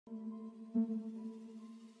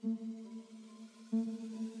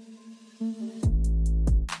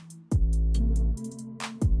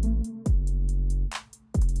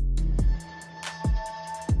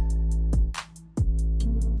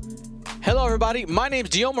everybody. My name's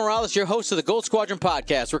Dio Morales, your host of the Gold Squadron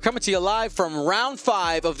podcast. We're coming to you live from round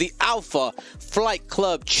 5 of the Alpha Flight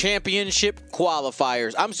Club Championship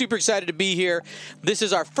qualifiers. I'm super excited to be here. This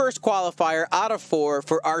is our first qualifier out of 4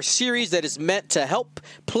 for our series that is meant to help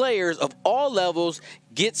players of all levels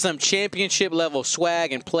get some championship level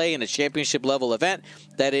swag and play in a championship level event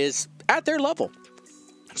that is at their level.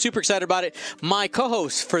 Super excited about it. My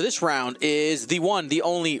co-host for this round is the one, the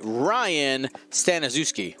only Ryan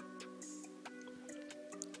Staniszewski.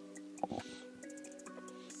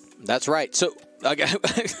 That's right. So,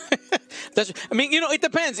 that's, I mean, you know, it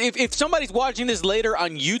depends. If somebody's watching this later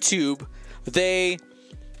on YouTube, they,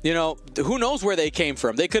 you know, who knows where they came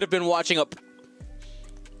from? They could have been watching a...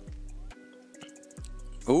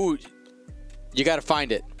 Ooh, you got to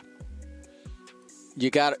find it.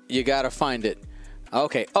 You got to find it.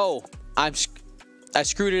 Okay. Oh, I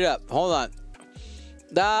screwed it up. Hold on.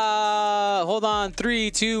 Hold on.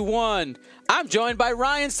 3, 2, 1. I'm joined by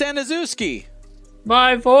Ryan Staniszewski.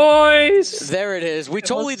 My voice. There it is. We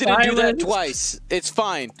totally didn't do that twice. It's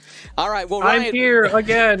fine. All right. Well, Ryan, I'm here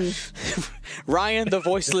again. Ryan, the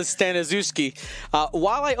voiceless Staniszewski.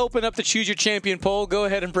 While I open up the Choose Your Champion poll, go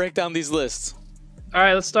ahead and break down these lists. All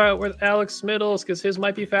right. Let's start with Alex Smittle's because his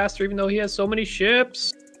might be faster, even though he has so many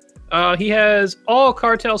ships. He has all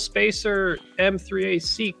Cartel Spacer M3A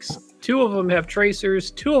Seeks. 2 of them have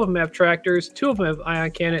Tracers, 2 of them have Tractors, 2 of them have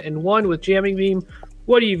Ion Cannon, and 1 with Jamming Beam.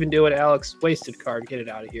 What are you even doing, Alex? Wasted card. Get it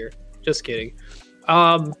out of here. Just kidding.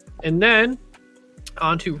 And then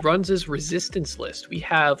on to Runs' Resistance list. We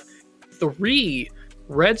have 3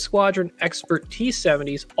 Red Squadron Expert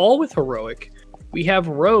T-70s, all with Heroic. We have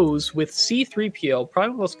Rose with C-3PO,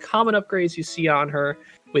 probably the most common upgrades you see on her,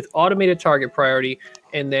 with automated target priority,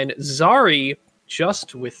 and then Zari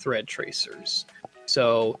just with thread tracers.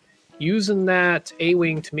 So using that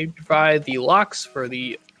A-Wing to maybe provide the locks for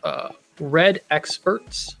the red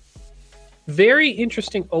experts. Very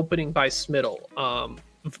interesting opening by Smittle.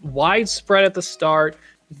 Widespread at the start,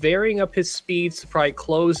 varying up his speeds to probably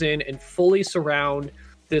close in and fully surround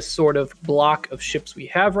this sort of block of ships we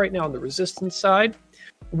have right now on the resistance side.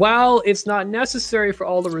 While it's not necessary for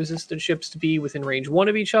all the resistant ships to be within range 1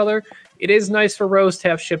 of each other, it is nice for Rose to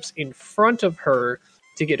have ships in front of her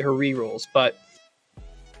to get her rerolls. But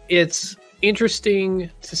it's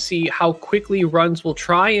interesting to see how quickly Runs will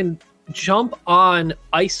try and jump on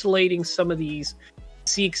isolating some of these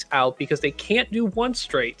Seeks out because they can't do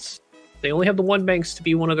 1-straights. They only have the 1-banks to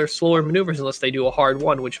be one of their slower maneuvers unless they do a hard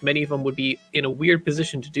 1, which many of them would be in a weird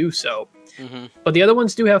position to do so. Mm-hmm. But the other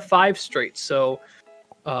ones do have 5-straights, so...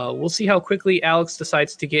 we'll see how quickly Alex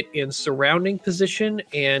decides to get in surrounding position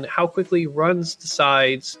and how quickly Runs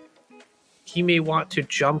decides he may want to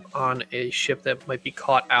jump on a ship that might be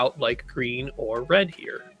caught out like green or red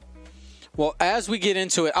here. Well, as we get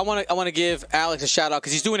into it, I want to give Alex a shout out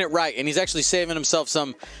because he's doing it right and he's actually saving himself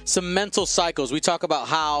some mental cycles. We talk about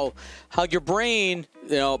how your brain,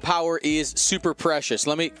 you know, power is super precious.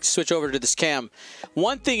 Let me switch over to this cam.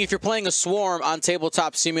 One thing, if you're playing a swarm on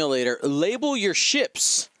Tabletop Simulator, label your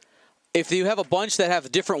ships. If you have a bunch that have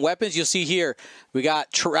different weapons, you'll see here we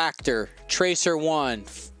got Tractor, Tracer 1,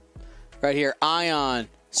 right here, Ion,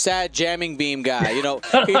 Sad Jamming Beam guy. You know,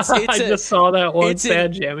 it's I just saw that one,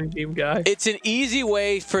 Sad Jamming Beam guy. It's an easy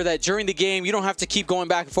way for that during the game. You don't have to keep going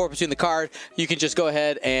back and forth between the card. You can just go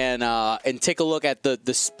ahead and take a look at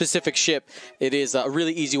the specific ship. It is a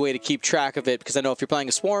really easy way to keep track of it because I know if you're playing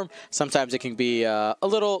a swarm, sometimes it can be a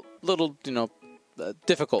little you know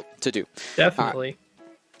difficult to do. Definitely.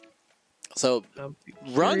 So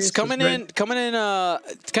Runs coming in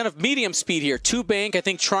kind of medium speed here. 2-bank, I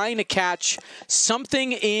think, trying to catch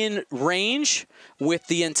something in range with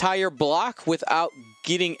the entire block without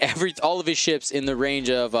getting all of his ships in the range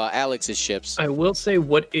of Alex's ships. I will say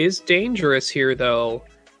what is dangerous here, though,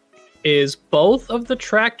 is both of the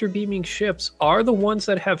tractor beaming ships are the ones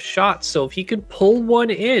that have shots. So if he could pull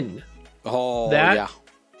one in, that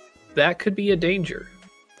could be a danger.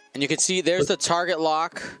 And you can see there's the target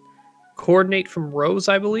lock. Coordinate from Rose,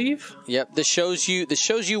 I believe. Yep, this shows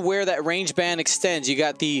you where that range band extends. You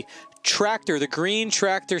got the Tractor, the green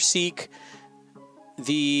Tractor Seek,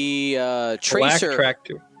 the Tracer. Black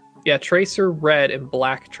Tractor. Yeah, Tracer, red, and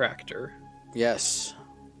black Tractor. Yes.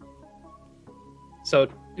 So,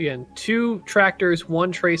 again, 2 Tractors,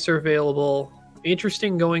 1 Tracer available.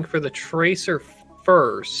 Interesting going for the Tracer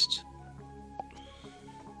first.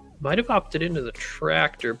 Might have opted into the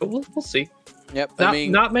Tractor, but we'll see. Yep.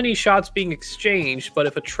 Not many shots being exchanged, but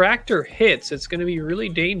if a Tractor hits, it's going to be really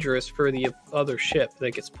dangerous for the other ship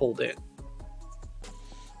that gets pulled in.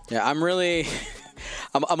 Yeah, I'm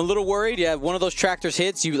a little worried. Yeah, one of those Tractors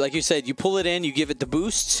hits, like you said, you pull it in, you give it the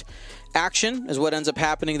boosts, action is what ends up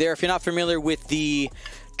happening there. If you're not familiar with the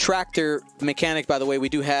tractor mechanic, by the way, we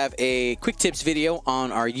do have a quick tips video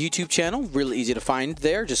on our YouTube channel. Really easy to find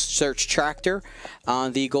there. Just search tractor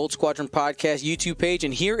on the Gold Squadron Podcast YouTube page.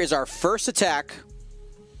 And here is our first attack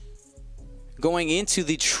going into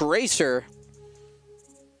the tracer.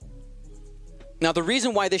 Now, the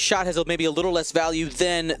reason why this shot has maybe a little less value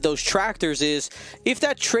than those tractors is if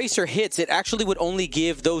that tracer hits, it actually would only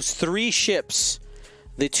give those 3 ships,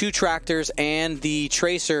 the 2 tractors and the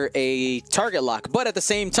tracer, a target lock. But at the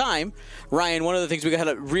same time, Ryan, one of the things we got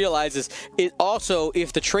to realize is it also,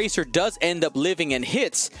 if the tracer does end up living and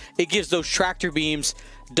hits, it gives those tractor beams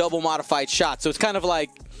double modified shots. So it's kind of like,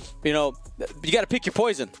 you know, you got to pick your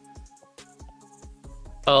poison.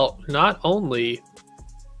 Well, not only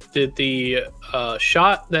did the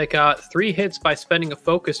shot that got 3 hits by spending a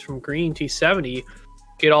focus from green T70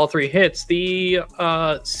 get all 3 hits, the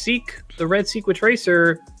red Sequel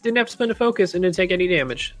Tracer didn't have to spend a focus and didn't take any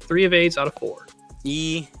damage. 3 evades out of 4.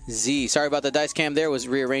 Easy. Sorry about the dice cam there. Was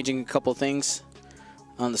rearranging a couple things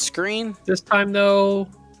on the screen. This time, though,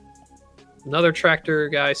 another tractor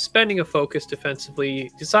guy spending a focus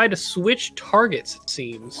defensively decided to switch targets, it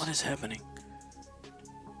seems. What is happening?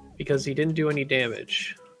 Because he didn't do any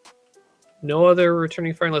damage. No other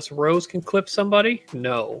returning fire unless Rose can clip somebody?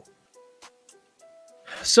 No.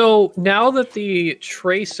 So now that the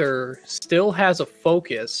Tracer still has a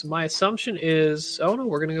focus, my assumption is, oh no,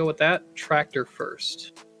 we're going to go with that tractor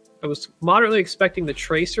first. I was moderately expecting the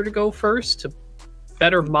Tracer to go first to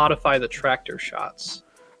better modify the tractor shots.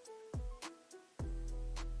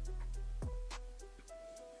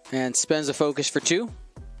 And spends a focus for 2.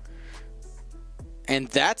 And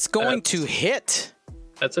that's going to hit.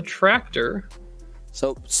 That's a tractor.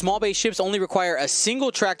 So small base ships only require a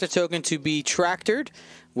single tractor token to be tractored.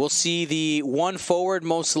 We'll see the 1 forward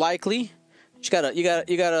most likely. You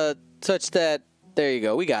gotta touch that. There you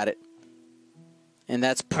go. We got it. And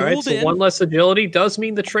that's pulled All right, so in. 1 less agility does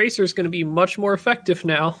mean the Tracer is going to be much more effective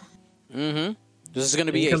now. Mm-hmm. This is going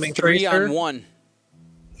to be a Incoming 3-on-1.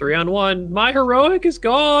 3-on-1. My heroic is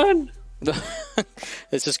gone.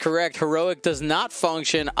 This is correct. Heroic does not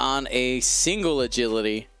function on a single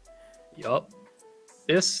agility. Yup.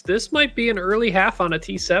 This might be an early half on a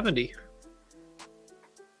T70.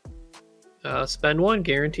 Spend 1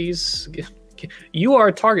 guarantees. You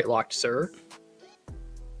are target locked, sir.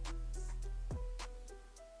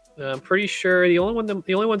 I'm pretty sure the only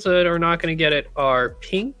ones that are not going to get it are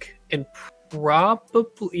pink and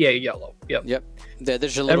probably yellow. Yep.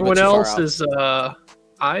 There's a little Everyone bit too far else out. is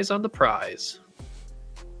eyes on the prize.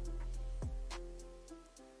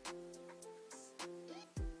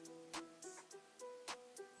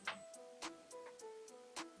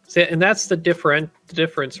 See, and that's the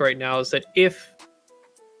difference right now is that if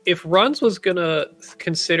Runs was gonna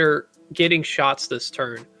consider getting shots this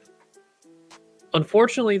turn,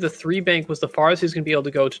 unfortunately the 3 bank was the farthest he's gonna be able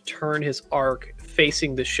to go to turn his arc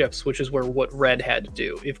facing the ships, which is what red had to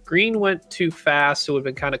do. If green went too fast, it would have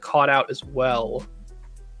been kind of caught out as well.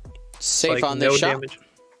 Safe on this shot. Damage.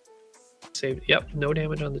 Saved. Yep, no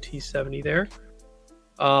damage on the T70 there.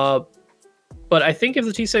 But I think if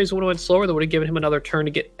the T70s would have went slower, that would have given him another turn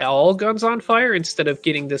to get all guns on fire instead of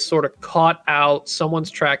getting this sort of caught out,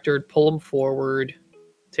 someone's tractored, pull him forward,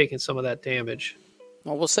 taking some of that damage.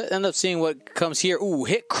 Well, we'll end up seeing what comes here. Ooh,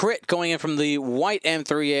 hit crit going in from the white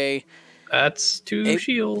M3A. That's 2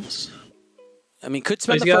 shields. I mean, could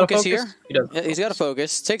spend the focus here. He's got a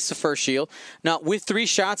focus. Takes the first shield. Now, with 3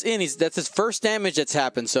 shots in, that's his first damage that's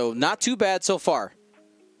happened, so not too bad so far.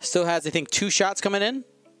 Still has, I think, 2 shots coming in.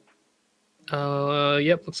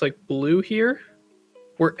 Yep, looks like blue here.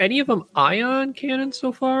 Were any of them ion cannon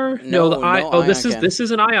so far? No, this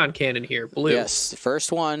is an ion cannon here. Blue. Yes, the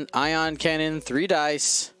first one, ion cannon, 3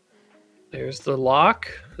 dice. There's the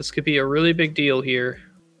lock. This could be a really big deal here.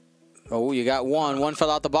 Oh, you got 1. 1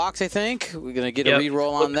 fell out the box, I think. We're gonna get a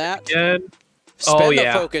reroll on that. Again. Spend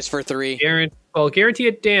the focus for 3.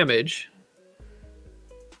 Guaranteed damage.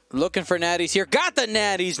 Looking for natties here. Got the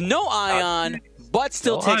natties. No ion, but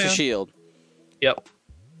still takes a shield. Yep.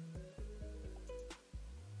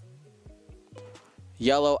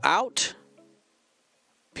 Yellow out.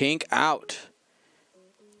 Pink out.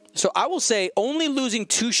 So I will say only losing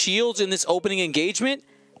 2 shields in this opening engagement,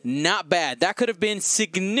 not bad. That could have been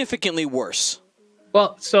significantly worse.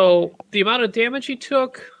 Well, so the amount of damage he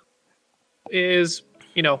took is,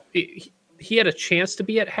 he had a chance to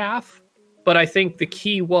be at half, but I think the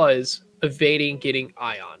key was evading getting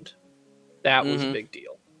ioned. That was a big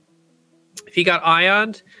deal. If he got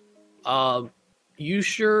ioned, you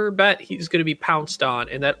sure bet he's going to be pounced on.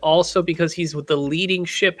 And that also because he's with the leading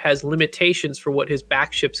ship has limitations for what his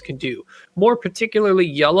back ships can do. More particularly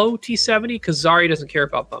yellow T-70, because Zari doesn't care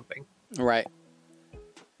about bumping. Right.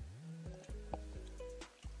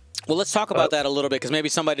 Well, let's talk about that a little bit, because maybe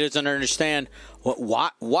somebody doesn't understand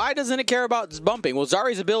why doesn't it care about bumping? Well,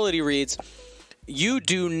 Zari's ability reads, you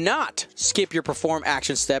do not skip your perform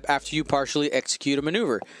action step after you partially execute a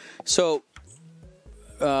maneuver. So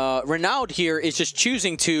Renaud here is just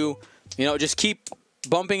choosing to, just keep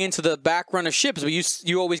bumping into the back run of ships, but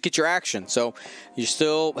you always get your action. So you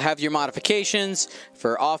still have your modifications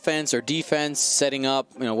for offense or defense, setting up,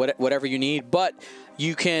 whatever you need, but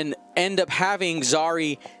you can end up having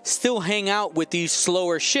Zari still hang out with these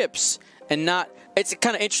slower ships and not. It's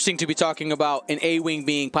kind of interesting to be talking about an A-wing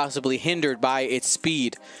being possibly hindered by its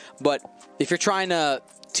speed, but if you're trying to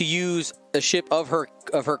use a ship of her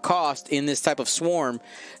cost in this type of swarm,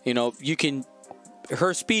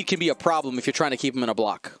 her speed can be a problem if you're trying to keep them in a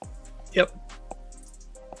block. Yep.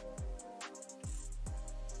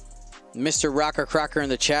 Mr. Rocker Crocker in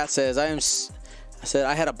the chat says,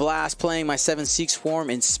 I had a blast playing my 7-Seek swarm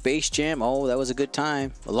in Space Jam. Oh, that was a good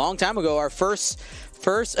time. A long time ago, our first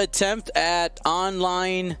attempt at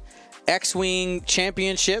online X-Wing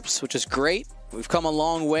championships, which is great. We've come a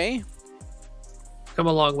long way. Come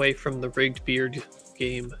a long way from the rigged beard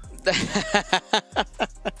game.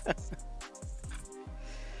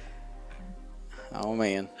 Oh,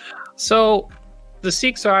 man. So the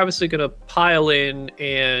Seeks are obviously going to pile in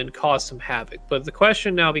and cause some havoc. But the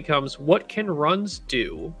question now becomes, what can runs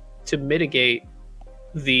do to mitigate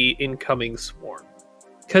the incoming swarm?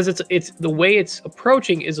 Because it's the way it's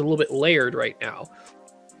approaching is a little bit layered right now.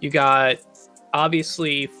 You got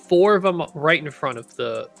obviously 4 of them right in front of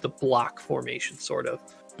the block formation, sort of.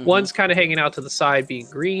 Mm-hmm. One's kind of hanging out to the side being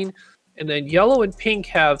green. And then yellow and pink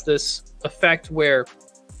have this effect where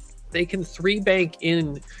they can 3-bank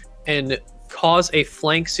in and cause a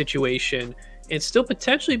flank situation and still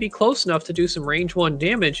potentially be close enough to do some range 1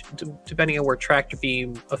 damage, depending on where tractor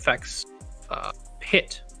beam effects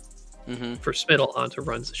hit for Smittle onto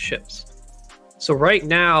runs of ships. So right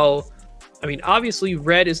now, I mean, obviously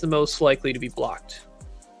red is the most likely to be blocked.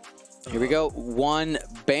 Here we go. 1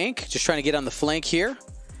 bank, just trying to get on the flank here.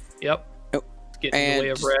 Yep. Oh. Getting in the way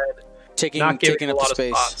of red. Taking up the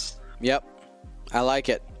space. Yep. I like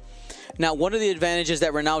it. Now, one of the advantages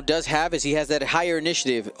that Renaud does have is he has that higher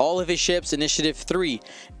initiative. All of his ships, initiative 3.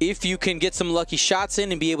 If you can get some lucky shots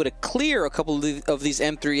in and be able to clear a couple of these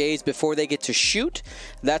M3As before they get to shoot,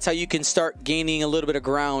 that's how you can start gaining a little bit of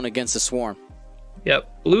ground against the swarm.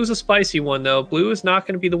 Yep. Blue's a spicy one, though. Blue is not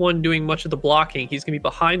going to be the one doing much of the blocking. He's going to be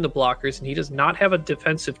behind the blockers, and he does not have a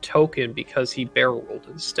defensive token because he barrel rolled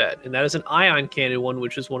instead. And that is an ion cannon one,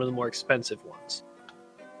 which is one of the more expensive ones.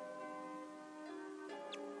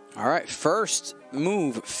 All right, first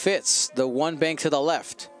move fits the 1 bank to the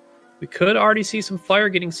left. We could already see some fire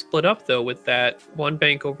getting split up, though, with that 1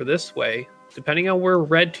 bank over this way. Depending on where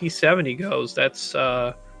red T-70 goes, that's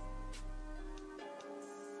there's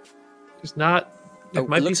not. It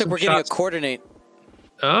looks like we're getting a coordinate.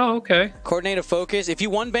 Oh, okay. Coordinate a focus. If you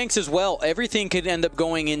 1 banks as well, everything could end up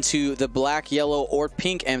going into the black, yellow, or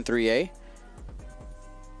pink M3A.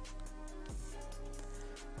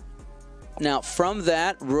 Now, from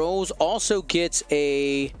that, Rose also gets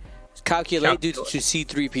a calculate due to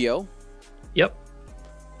C-3PO. Yep.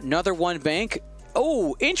 Another 1 bank.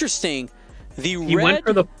 Oh, interesting. He went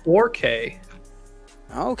for the 4K.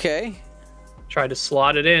 Okay. Tried to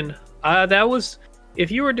slot it in. That was, if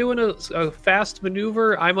you were doing a fast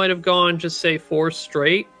maneuver, I might have gone just say 4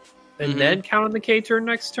 straight and then count on the K turn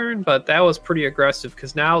next turn. But that was pretty aggressive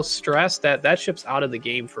because now stress that ship's out of the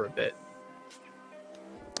game for a bit.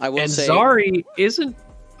 I will say, Zari isn't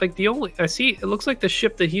like the only. I see. It looks like the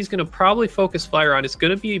ship that he's going to probably focus fire on is going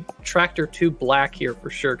to be Tractor 2 Black here for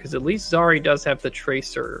sure, because at least Zari does have the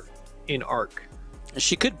Tracer in arc.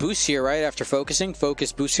 She could boost here right after focusing.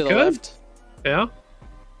 Focus boost to the left. Yeah.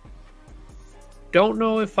 Don't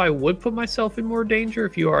know if I would put myself in more danger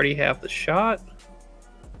if you already have the shot.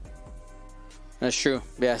 That's true.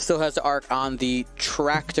 Yeah, still has the arc on the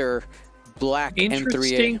Tractor Black M3A.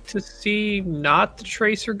 Interesting to see not the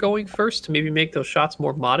Tracer going first to maybe make those shots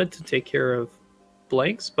more modded to take care of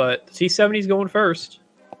blanks, but the T-70's going first.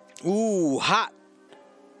 Ooh, hot.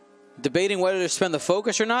 Debating whether to spend the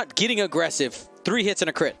focus or not. Getting aggressive. 3 hits and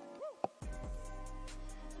a crit.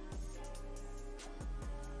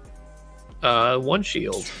 1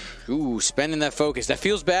 shield. Ooh, spending that focus. That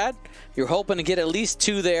feels bad. You're hoping to get at least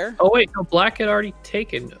 2 there. Oh, wait. No, Black had already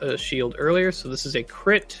taken a shield earlier, so this is a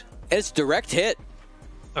crit. It's direct hit.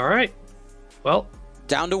 All right. Well.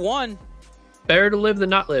 Down to 1. Better to live than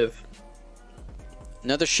not live.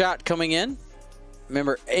 Another shot coming in.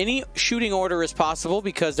 Remember, any shooting order is possible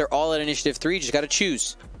because they're all at initiative 3. Just got to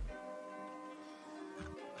choose.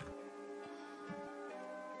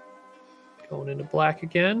 Going into black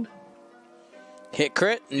again. Hit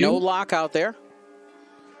crit. No lock out there.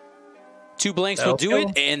 2 blanks will do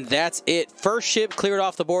it, and that's it. First ship cleared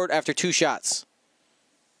off the board after 2 shots.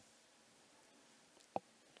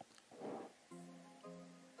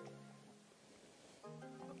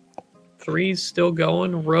 Three's still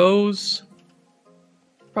going. Rose.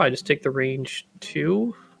 Probably just take the range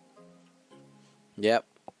 2. Yep.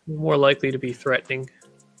 More likely to be threatening.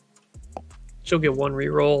 She'll get 1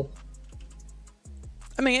 reroll.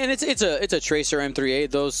 I mean, and it's a tracer M3A.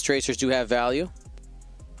 Those tracers do have value.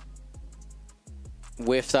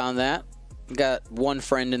 Whiffed on that. Got 1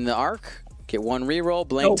 friend in the arc. Get 1 reroll.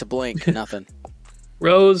 Blank to blank. Nothing.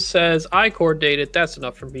 Rose says, I coordinated. That's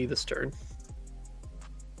enough for me this turn.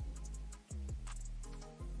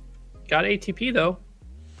 Got ATP, though.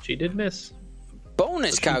 She did miss.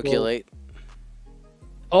 Bonus calculate.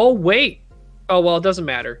 Oh, wait. Oh, well, it doesn't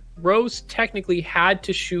matter. Rose technically had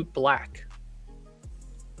to shoot black.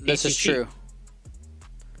 This is true.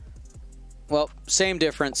 Well, same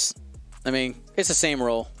difference. I mean, it's the same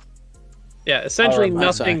roll. Yeah, essentially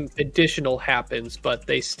nothing additional happens, but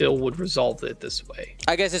they still would resolve it this way.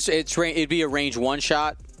 I guess it'd be a range 1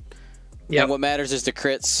 shot. Yeah. And what matters is the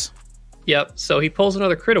crits. Yep. So he pulls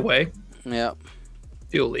another crit away. Yep.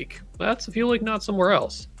 Fuel leak. That's a fuel leak, not somewhere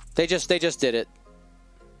else. They just did it.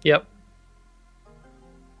 Yep.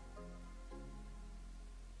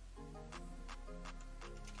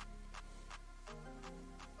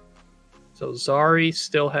 So Zari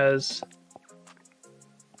still has.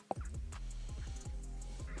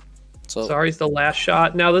 So Zari's the last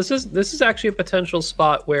shot. Now this is actually a potential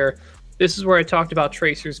spot where this is where I talked about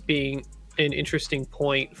tracers being an interesting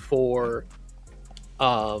point for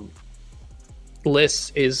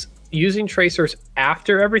lists, is using tracers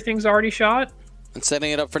after everything's already shot and setting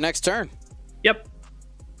it up for next turn. Yep.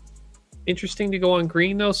 Interesting to go on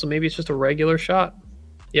green though, so maybe it's just a regular shot.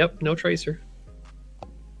 Yep, no tracer.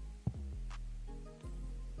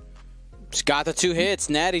 Just got the 2 hits,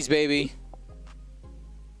 natties, baby.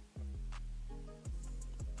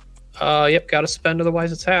 Yep, got to spend,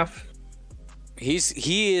 otherwise it's half. He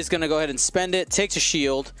is going to go ahead and spend it. Takes a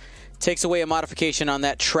shield, takes away a modification on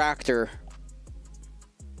that tractor.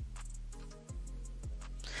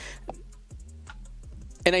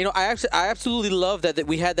 And you know, I absolutely love that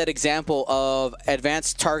we had that example of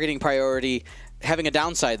advanced targeting priority having a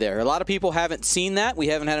downside there. A lot of people haven't seen that. We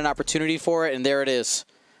haven't had an opportunity for it, and there it is.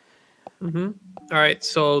 Mm-hmm. All right,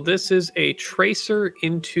 so this is a tracer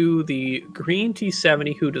into the green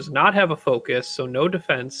T70 who does not have a focus, so no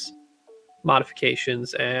defense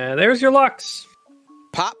modifications. And there's your locks.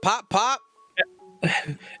 Pop, pop, pop.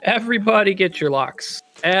 Everybody get your locks.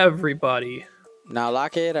 Everybody. Now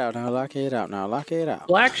lock it out. Now lock it out. Now lock it out.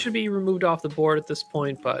 Black should be removed off the board at this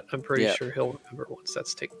point, but I'm pretty sure he'll remember once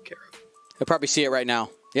that's taken care of. He'll probably see it right now.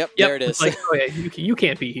 Yep. There it is. Like, oh yeah, you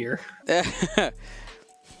can't be here.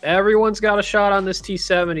 Everyone's got a shot on this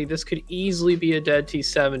T70. This could easily be a dead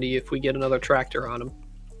T70 if we get another tractor on him.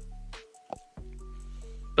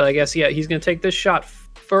 But I guess, yeah, he's going to take this shot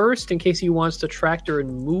first in case he wants to tractor and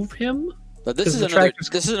move him. But this is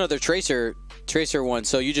another tracer one,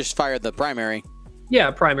 so you just fired the primary. Yeah,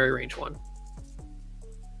 primary range 1.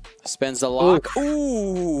 Spends the lock.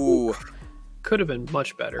 Ooh. Could have been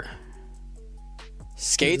much better.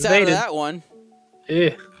 Skates out of that one.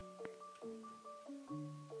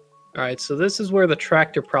 All right, so this is where the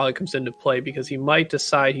tractor probably comes into play because he might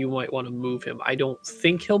decide he might want to move him. I don't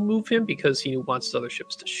think he'll move him because he wants other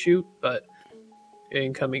ships to shoot, but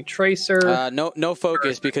incoming tracer. No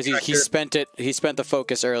focus because he spent it. He spent the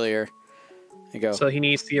focus earlier. There you go. So he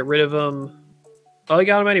needs to get rid of him. Oh, he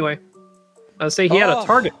got him anyway. I'd say he had a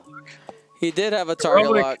target lock. He did have a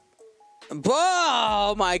target lock.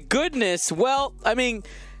 Oh my goodness! Well, I mean,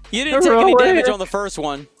 you didn't take any damage on the first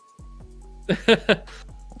one.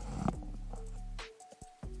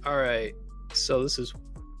 All right, so this is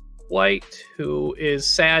White, who is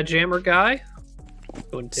sad jammer guy.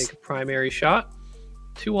 Going to take a primary shot.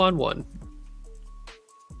 2-on-1.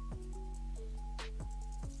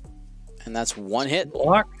 And that's 1 hit.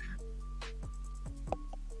 Block.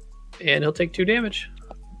 And he'll take 2 damage.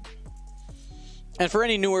 And for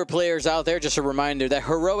any newer players out there, just a reminder that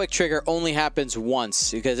heroic trigger only happens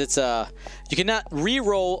once because it's you cannot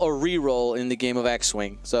re-roll or re-roll in the game of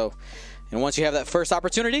X-Wing. So, and once you have that first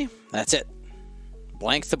opportunity, that's it.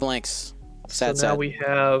 Blanks to blanks. Sad, so now we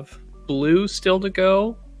have blue still to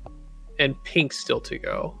go and pink still to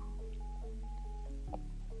go.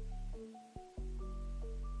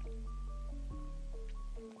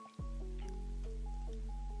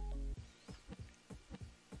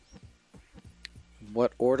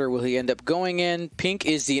 What order will he end up going in? Pink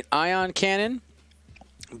is the ion cannon.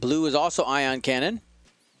 Blue is also ion cannon.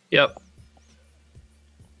 Yep.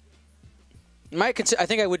 I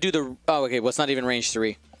think I would do the... Oh, okay. Well, it's not even range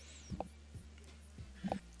 3.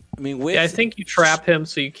 I mean, with... Yeah, I think you trap him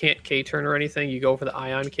so you can't K-turn or anything. You go for the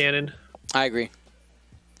ion cannon. I agree.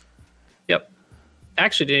 Yep.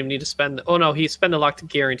 Actually, didn't even need to spend... Oh, no. He spent the lock to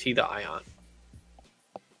guarantee the ion.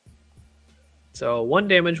 So, 1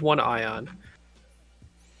 damage, 1 ion.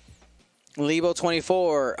 Lebo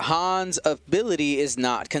 24. Han's ability is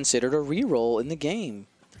not considered a reroll in the game.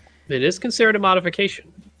 It is considered a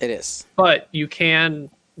modification. It is. But you can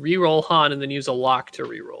reroll Han and then use a lock to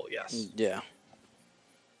reroll, yes. Yeah.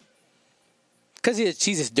 Because he's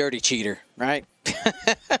this dirty cheater, right?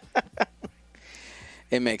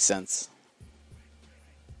 It makes sense.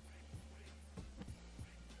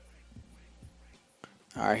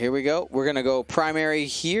 All right, here we go. We're going to go primary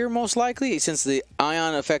here, most likely, since the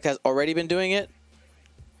ion effect has already been doing it.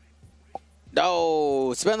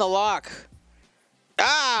 Oh, spend the lock.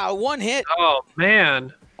 Ah, 1 hit. Oh,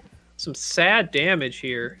 man. Some sad damage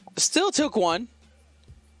here. Still took 1.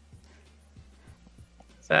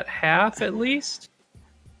 Is that half at least?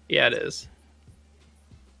 Yeah, it is.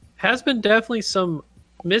 Has been definitely some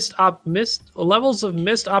missed levels of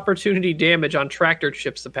missed opportunity damage on tractor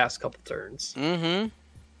chips the past couple turns. Mm-hmm.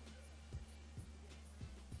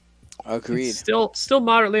 Agreed. It's still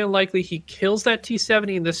moderately unlikely he kills that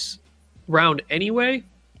T-70 in this round anyway.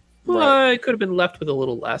 Right. It could have been left with a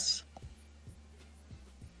little less.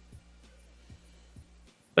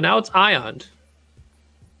 But now it's ioned.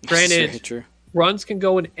 Granted, runs can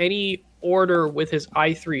go in any order with his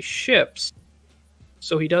I3 ships,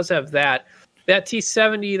 so he does have that. That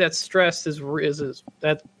T-70 that's stressed is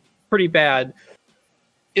that's pretty bad.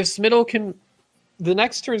 If Smittle can, the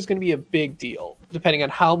next turn is going to be a big deal, depending on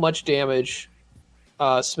how much damage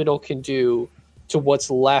Smittle can do to what's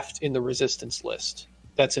left in the resistance list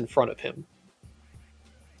that's in front of him.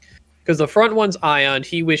 Because the front one's ioned,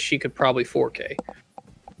 he wished he could probably 4K.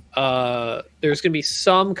 There's going to be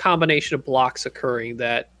some combination of blocks occurring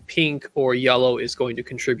that pink or yellow is going to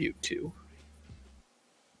contribute to.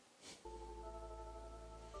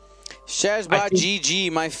 Shazbot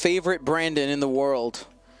GG, my favorite Brandon in the world.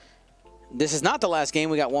 This is not the last game.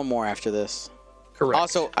 We got one more after this. Correct.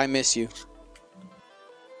 Also, I miss you.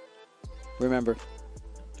 Remember.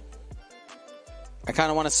 I kind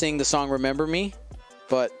of want to sing the song Remember Me,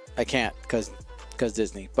 but I can't because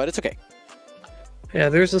Disney. But it's okay. Yeah,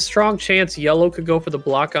 there's a strong chance yellow could go for the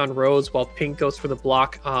block on Rose while pink goes for the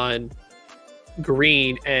block on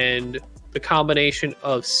green, and the combination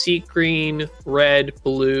of Seek green, red,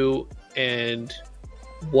 blue, and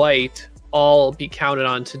white all be counted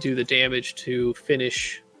on to do the damage to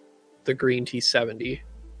finish the green T-70.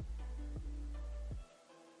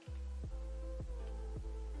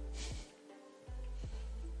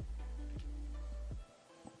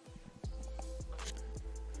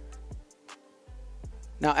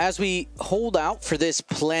 Now, as we hold out for this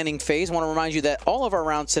planning phase, I want to remind you that all of our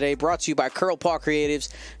rounds today brought to you by Curl Paw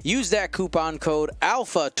Creatives. Use that coupon code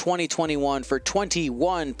ALPHA2021 for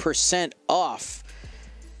 21% off.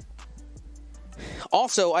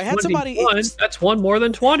 Also, I had somebody... That's one more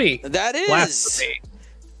than 20. That is. Blasphemy.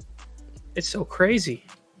 It's so crazy.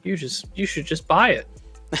 You should just buy it.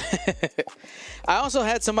 I also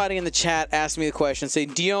had somebody in the chat ask me the question, say,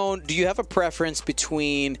 Dion, do you have a preference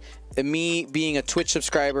between me being a Twitch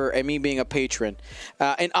subscriber and me being a patron?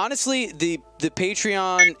 And honestly, the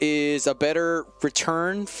Patreon is a better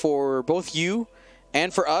return for both you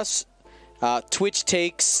and for us. Twitch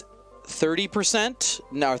takes 30%.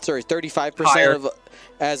 No, sorry, 35% of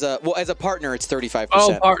as a partner, it's 35%.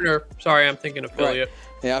 Oh, partner. Sorry, I'm thinking affiliate.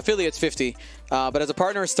 Right. Yeah, affiliate's 50, but as a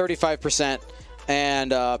partner, it's 35%,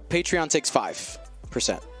 and Patreon takes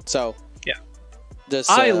 5%. So yeah.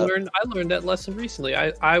 I learned that lesson recently.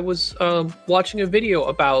 I was watching a video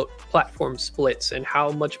about platform splits and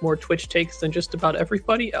how much more Twitch takes than just about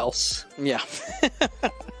everybody else. Yeah.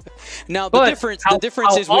 Now the difference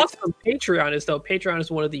is awesome Patreon is, though. Patreon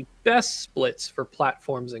is one of the best splits for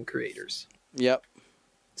platforms and creators. Yep.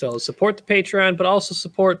 So support the Patreon, but also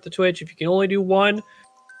support the Twitch. If you can only do one,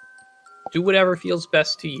 do whatever feels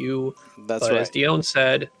best to you. That's right. As Dion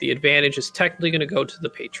said, the advantage is technically going to go to the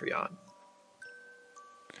Patreon.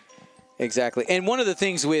 Exactly. And one of the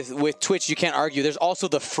things with Twitch you can't argue, there's also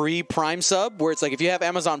the free Prime sub, where it's like if you have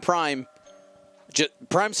Amazon Prime,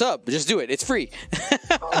 Prime sub, just do it. It's free.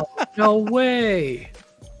 Oh, no way.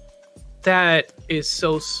 That is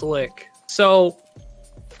so slick. So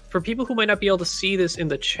for people who might not be able to see this in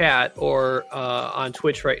the chat or on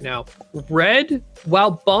Twitch right now, red,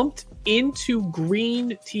 while bumped, into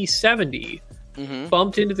green T70,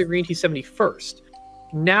 bumped into the green T70 first.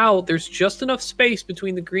 Now there's just enough space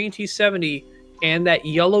between the green T70 and that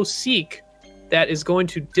yellow Seek that is going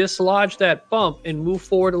to dislodge that bump and move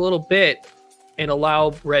forward a little bit and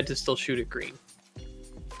allow red to still shoot at green.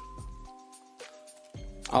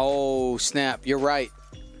 Oh, snap. You're right.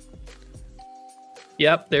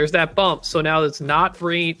 Yep, there's that bump. So now it's not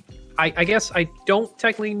range. I guess I don't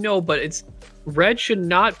technically know, but it's red should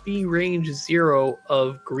not be range 0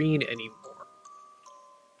 of green anymore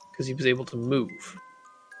because he was able to move.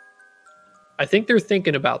 I think they're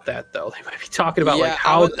thinking about that, though. They might be talking about like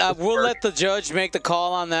how we'll let the judge make the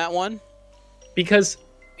call on that one, because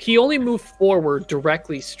he only moved forward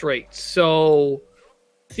directly straight. So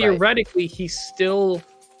theoretically, he's still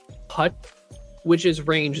putt, which is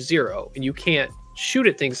range 0, and you can't shoot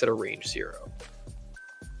at things that are range 0.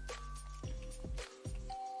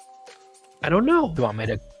 I don't know. Do you want me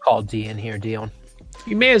to call D in here, Dion?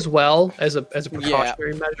 You may as well as a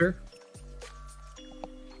precautionary measure.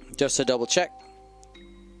 Just to double check.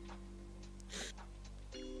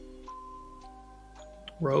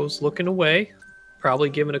 Rose looking away, probably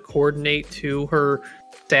giving a coordinate to her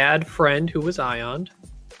sad friend who was ioned.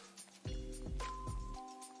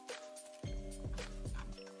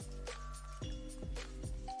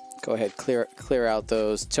 Go ahead, clear out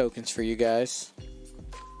those tokens for you guys.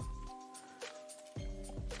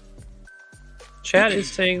 Chat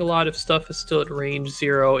is saying a lot of stuff is still at range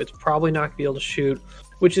 0. It's probably not going to be able to shoot,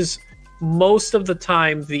 which is most of the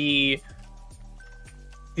time the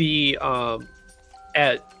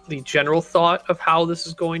general thought of how this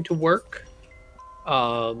is going to work.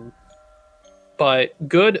 But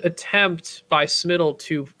good attempt by Smittle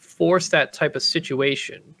to force that type of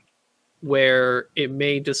situation where it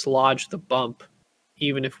may dislodge the bump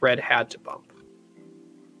even if red had to bump.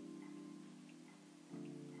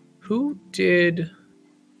 Who did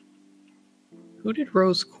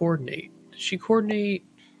Rose coordinate? Did she coordinate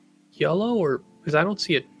yellow or because I don't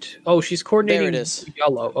see it? Oh, she's coordinating there it is.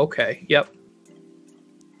 Yellow. Okay. Yep.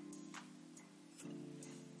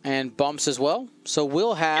 And bumps as well. So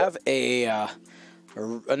we'll have a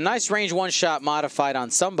nice range 1 shot modified on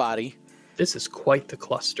somebody. This is quite the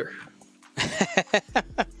cluster.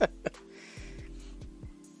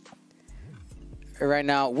 Right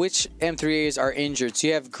now, which M3As are injured? So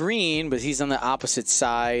you have green, but he's on the opposite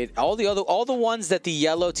side. All the ones that the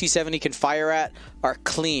yellow T70 can fire at are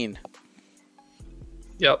clean.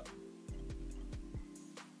 Yep.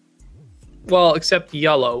 Well, except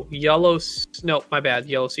yellow. No, my bad.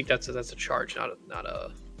 Yellow Seek. That's a charge, not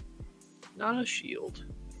a shield.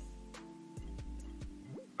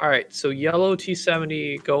 All right. So yellow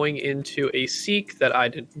T70 going into a Seek that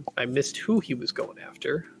I missed who he was going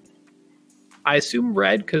after. I assume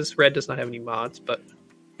red because red does not have any mods, but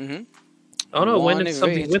oh no, went into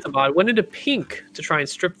something with a mod. Went into pink to try and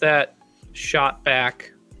strip that shot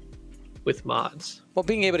back with mods. Well,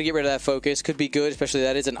 being able to get rid of that focus could be good, especially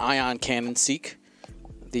that is an ion cannon Seek.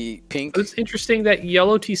 The pink. It's interesting that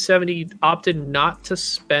yellow T70 opted not to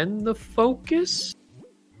spend the focus.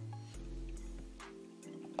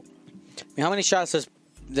 How many shots does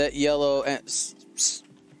that yellow?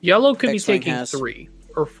 Yellow could be X-Wing taking has? 3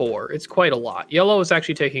 or 4. It's quite a lot. Yellow is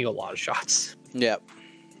actually taking a lot of shots. Yep.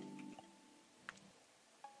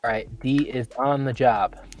 All right, D is on the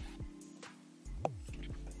job.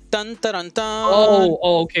 Dun, dun, dun, dun.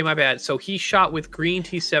 Oh, okay, my bad. So he shot with green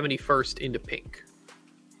T70 first into pink.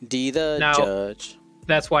 D the Now- judge.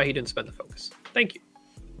 That's why he didn't spend the focus. Thank you.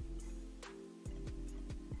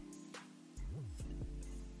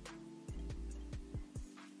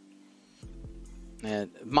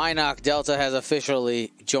 And Minoc Delta has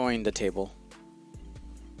officially joined the table.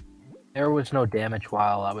 There was no damage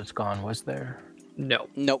while I was gone, was there? No.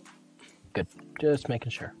 Nope. Good. Just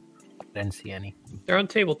making sure. Didn't see any. They're on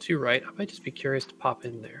table 2, right? I might just be curious to pop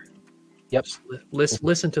in there. Yep. Just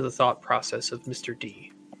listen to the thought process of Mr.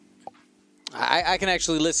 D. I can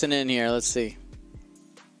actually listen in here. Let's see.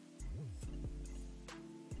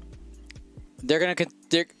 They're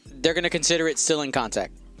gonna consider it still in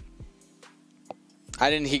contact. I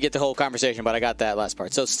didn't get the whole conversation, but I got that last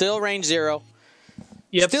part. So still range 0.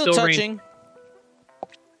 Yep, still touching.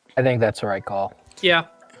 I think that's the right call. Yeah,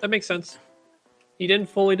 that makes sense. He didn't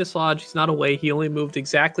fully dislodge. He's not away. He only moved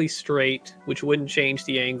exactly straight, which wouldn't change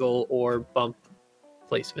the angle or bump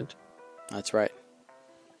placement. That's right.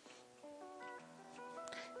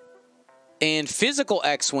 In physical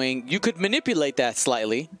X-Wing, you could manipulate that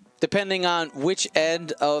slightly, depending on which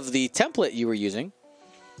end of the template you were using.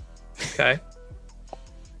 Okay.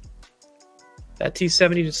 That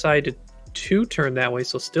T70 decided to turn that way,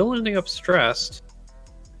 so still ending up stressed.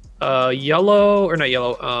 Yellow, or not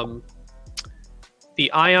yellow,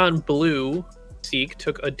 the Ion Blue Seek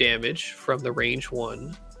took a damage from the range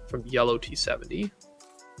 1 from yellow T70.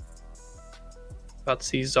 About to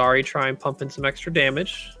see Zari try and pump in some extra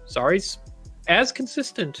damage. Zari's as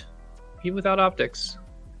consistent, even without optics.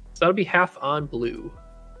 So that'll be half on blue.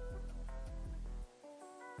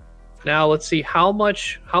 Now let's see how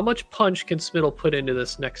much punch can Smittle put into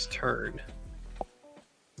this next turn.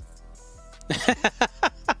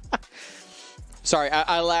 Sorry,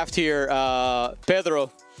 I laughed here.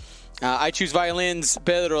 Pedro, I choose violins.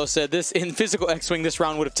 Pedro said this in physical X-Wing. This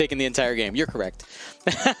round would have taken the entire game. You're correct.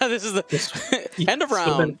 This is the end of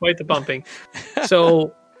round. Been quite the bumping.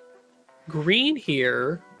 So green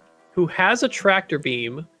here, who has a tractor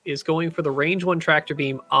beam, is going for the range 1 tractor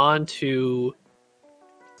beam onto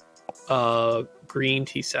green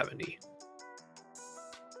T70,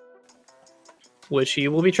 which he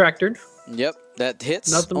will be tractored. Yep, that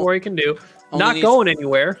hits. Nothing more he can do. Not going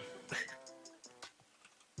anywhere.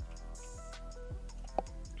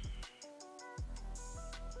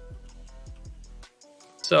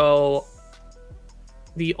 So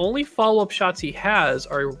the only follow-up shots he has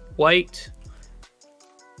are white,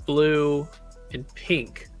 blue, and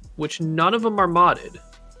pink, which none of them are modded.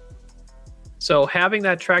 So having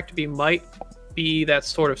that tractor beam might be that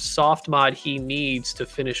sort of soft mod he needs to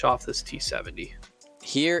finish off this T70.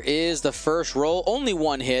 Here is the first roll. Only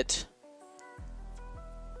one hit.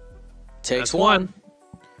 Takes one.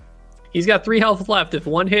 He's got 3 health left. If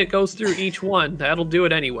one hit goes through each one, that'll do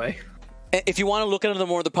it anyway. If you want to look at it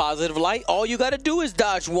more the positive light, all you got to do is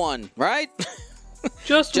dodge one, right?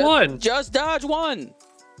 Just one. Just dodge one.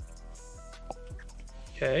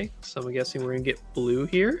 Okay, so I'm guessing we're going to get blue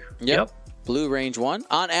here. Yep. Blue range 1.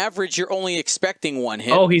 On average, you're only expecting one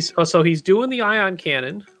hit. So he's doing the ion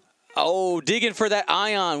cannon. Oh, digging for that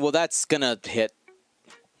ion. Well, that's going to hit.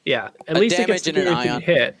 Yeah, at least it gets an ion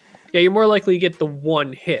hit. Yeah, you're more likely to get the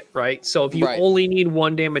one hit, right? So if you only need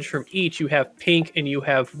 1 damage from each, you have pink and you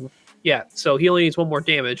have... Yeah, so he only needs 1 more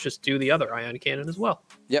damage. Just do the other ion cannon as well.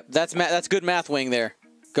 Yep, that's good math, Wing, there.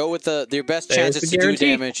 Go with your best chances to do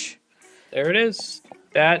damage. There it is.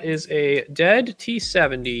 That is a dead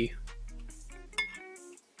T70.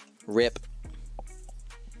 Rip.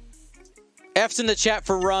 F's in the chat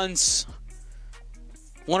for runs.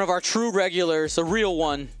 One of our true regulars, a real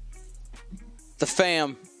one. The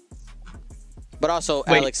fam. But also,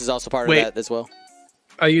 Alex is also part of that as well.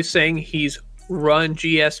 Are you saying he's run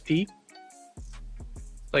GSP?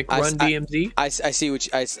 Like run DMZ? I see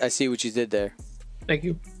what you did there. Thank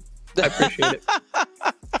you. I appreciate it.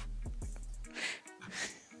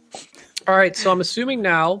 All right, so I'm assuming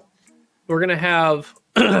now we're going to have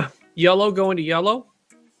yellow going to yellow.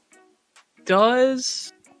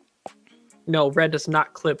 No, red does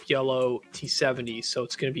not clip yellow T70, so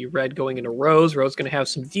it's going to be red going into Rose. Rose going to have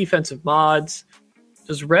some defensive mods.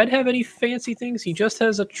 Does red have any fancy things? He just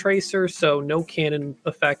has a tracer, so no cannon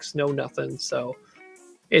effects, no nothing, so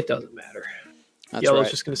it doesn't matter. Yellow's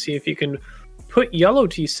just going to see if he can put yellow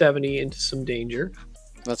T70 into some danger.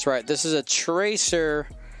 That's right. This is a tracer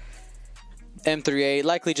M3A,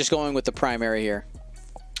 likely just going with the primary here.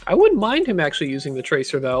 I wouldn't mind him actually using the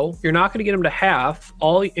tracer, though. You're not going to get him to half.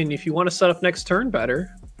 And if you want to set up next turn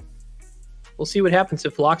better, we'll see what happens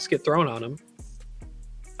if locks get thrown on him.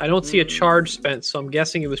 I don't see a charge spent, so I'm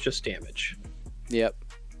guessing it was just damage. Yep.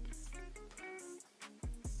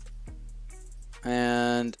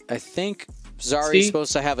 And I think Zari's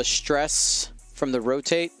supposed to have a stress from the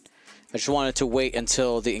rotate. I just wanted to wait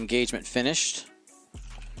until the engagement finished.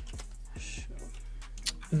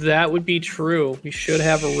 That would be true. We should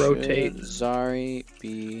have a rotate. Zari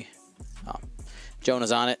be... Oh,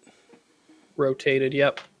 Jonah's on it. Rotated,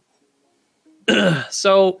 yep.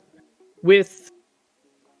 So, with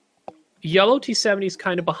yellow T70 is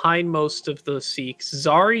kind of behind most of the Seeks.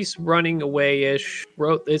 Zari's running away-ish.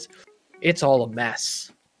 It's all a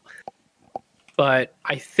mess. But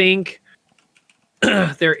I think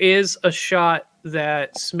there is a shot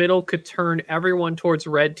that Smittle could turn everyone towards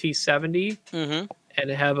red T70 and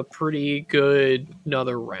have a pretty good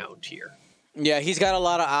another round here. Yeah, he's got a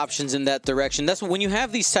lot of options in that direction. That's when you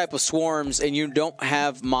have these type of swarms and you don't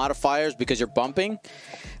have modifiers because you're bumping.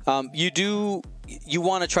 You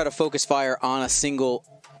want to try to focus fire on a single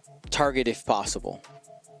target if possible.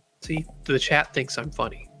 See, the chat thinks I'm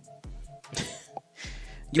funny.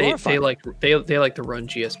 They like the run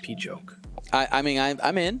GSP joke. I'm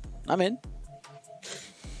in.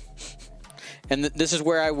 And this is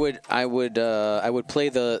where I would play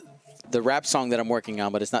the rap song that I'm working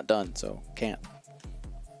on, but it's not done, so can't.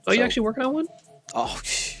 Oh, you actually working on one? Oh,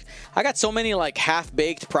 I got so many like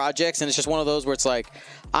half-baked projects, and it's just one of those where it's like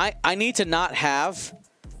I need to not have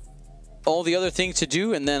all the other things to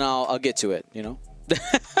do, and then I'll get to it, you know.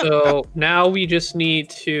 So now we just need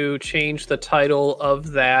to change the title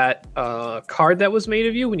of that card that was made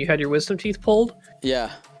of you when you had your wisdom teeth pulled.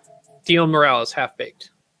 Yeah. Dion Morales,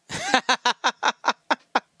 half-baked.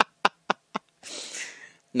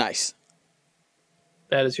 Nice.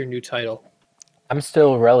 That is your new title. I'm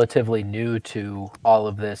still relatively new to all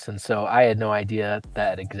of this, and so I had no idea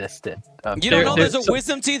that existed. You don't know there's a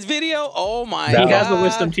wisdom teeth video? Oh my god. He has a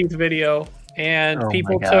wisdom teeth video, and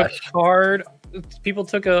people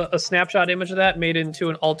took a snapshot image of that, made it into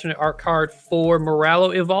an alternate art card for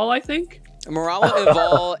Moralo Eval, I think. Moralo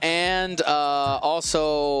Eval and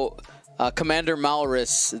also Commander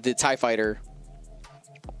Malrus, the TIE fighter.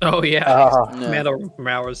 Oh yeah. Commander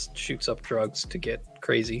Malrus shoots up drugs to get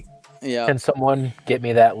crazy. Yeah. Can someone get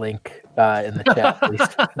me that link in the chat,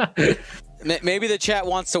 please? Maybe the chat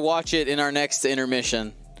wants to watch it in our next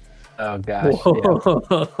intermission. Oh gosh.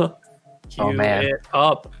 Yeah. Oh man. It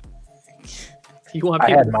up. You want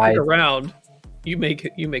people to stick around? You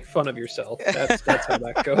make fun of yourself. That's how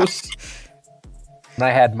that goes. When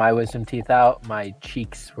I had my wisdom teeth out, my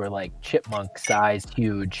cheeks were like chipmunk sized,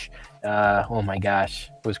 huge. Oh my gosh,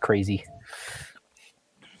 it was crazy.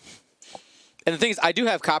 And the thing is, I do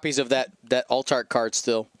have copies of that alt art card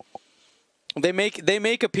still. They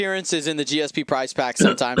make appearances in the GSP prize pack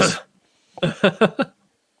sometimes.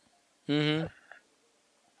 Mm-hmm.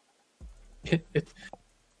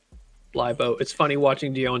 Libo. It's funny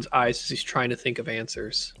watching Dion's eyes as he's trying to think of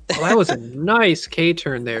answers. Well, that was a nice K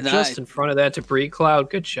turn there, nice. Just in front of that debris cloud.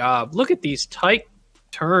 Good job. Look at these tight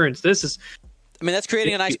turns. This is. I mean, that's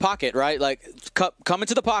creating a nice pocket, right? Like, come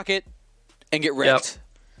into the pocket and get wrecked.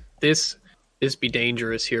 Yep. This be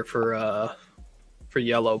dangerous here for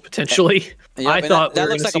yellow potentially. Yep, I thought that we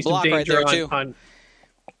were looks going to like see a block some danger right there too.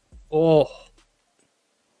 Oh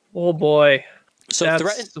boy. So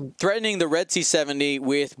threatening the red T70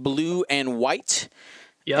 with blue and white.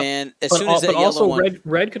 Yeah. And as soon as that yellow also one,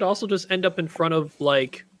 red could also just end up in front of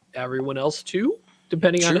like everyone else too,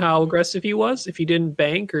 depending on how aggressive he was. If he didn't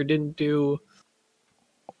bank or didn't do.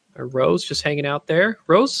 Or Rose just hanging out there.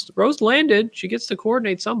 Rose landed. She gets to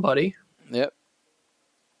coordinate somebody. Yep.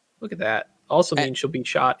 Look at that. Also means she'll be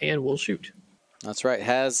shot and will shoot. That's right.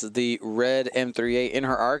 Has the red M38 in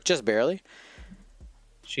her arc, just barely.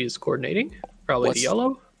 She is coordinating. Probably the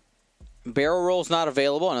yellow. Barrel roll's not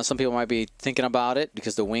available. I know some people might be thinking about it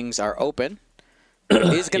because the wings are open.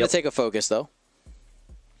 He's going to take a focus, though.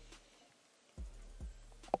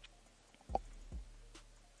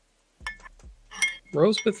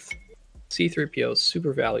 Rose with C-3PO is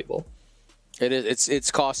super valuable. It is. It's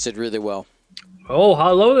costed really well. Oh,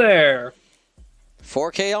 hello there.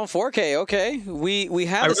 4K on 4K. Okay, we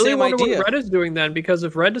have the same idea. I really wonder what Red is doing then, because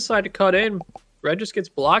if Red decided to cut in, Red just gets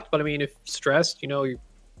blocked. But I mean, if stressed, you know,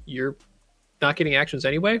 you're not getting actions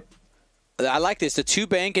anyway. I like this. The 2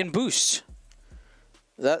 bank and boost.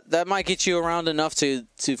 That might get you around enough to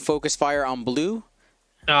focus fire on blue.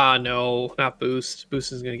 No, not boost.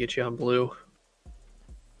 Boost is going to get you on blue.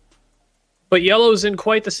 But yellow's in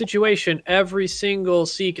quite the situation. Every single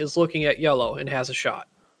Seek is looking at yellow and has a shot.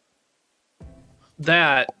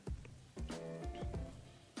 That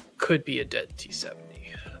could be a dead T-70.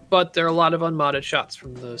 But there are a lot of unmodded shots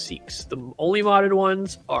from the Seeks. The only modded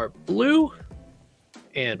ones are blue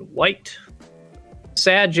and white,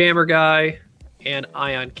 Sad Jammer guy, and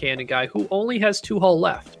Ion Cannon guy, who only has 2 hull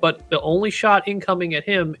left. But the only shot incoming at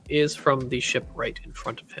him is from the ship right in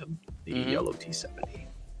front of him, the yellow T-70.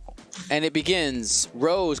 And it begins.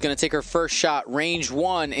 Rose going to take her first shot, range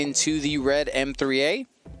 1 into the red M3A.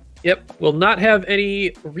 Yep, will not have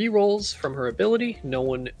any rerolls from her ability. No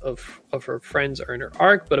one of her friends are in her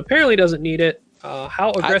arc, but apparently doesn't need it.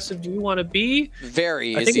 How aggressive do you want to be?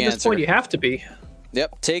 Very. I think at this point you have to be.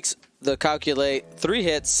 Yep, takes the calculate, 3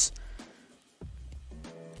 hits.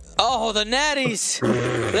 Oh, the natties!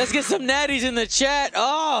 Let's get some natties in the chat.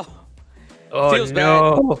 Oh feels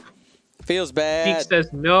no. Bad. Feels bad. Geek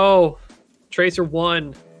says no. Tracer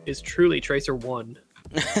 1 is truly Tracer 1.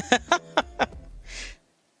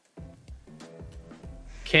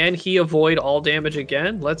 Can he avoid all damage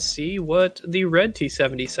again? Let's see what the red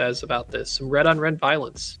T-70 says about this. Some red-on-red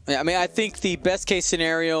violence. Yeah, I mean, I think the best-case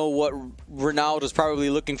scenario, what Renaud was probably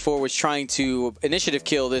looking for, was trying to initiative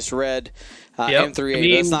kill this red M3A. I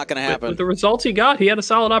mean, that's not going to happen. With the results he got, he had a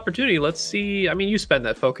solid opportunity. Let's see. I mean, you spend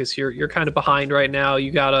that focus. You're kind of behind right now.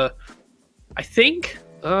 You got to... I think...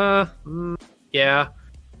 yeah.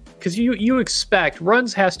 Because you expect...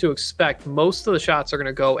 Runs has to expect most of the shots are going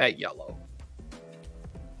to go at yellow.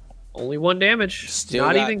 Only 1 damage. Still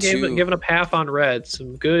Not got even 2. giving up half on red.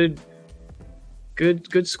 Some good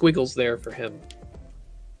squiggles there for him.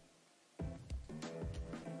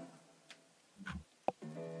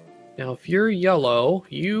 Now, if you're yellow,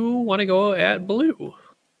 you want to go at blue.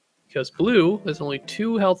 Because blue has only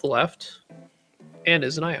 2 health left and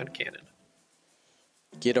is an ion cannon.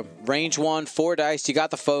 Get him. Range 1, 4 dice. You got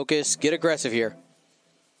the focus. Get aggressive here.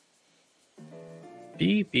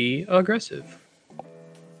 Be aggressive.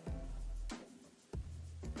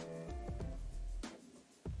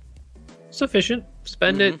 Sufficient.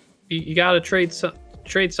 Spend it. You got to trade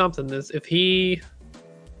something. If he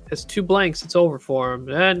has 2 blanks, it's over for him.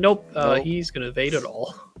 Nope. He's going to evade it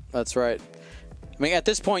all. That's right. I mean, at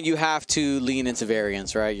this point, you have to lean into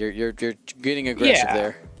variance, right? You're getting aggressive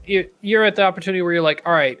there. You're at the opportunity where you're like,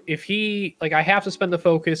 all right, if he I have to spend the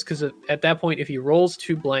focus because at that point, if he rolls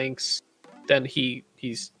 2 blanks, then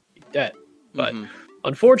he's dead. But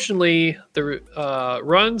unfortunately, the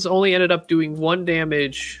runs only ended up doing 1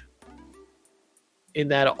 damage in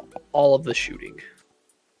that all of the shooting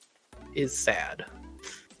is sad.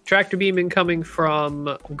 Tractor beam incoming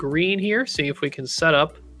from green here. See if we can set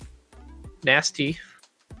up. Nasty.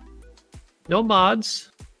 No mods.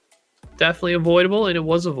 Definitely avoidable, and it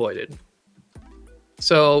was avoided.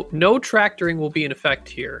 So no tractoring will be in effect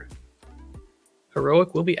here.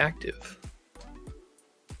 Heroic will be active,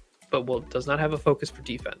 but does not have a focus for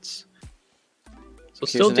defense. So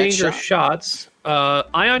still dangerous shots.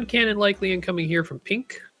 Ion cannon likely incoming here from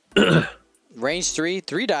pink. Range 3,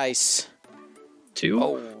 3 dice. 2.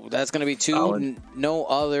 Oh, that's going to be 2. Solid. No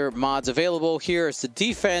other mods available. Here is the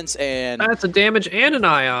defense, and That's a damage and an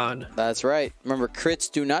ion. that's right. Remember,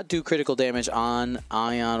 crits do not do critical damage on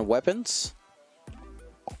ion weapons.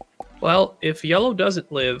 Well, if yellow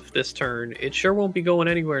doesn't live this turn, it sure won't be going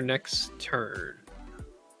anywhere next turn.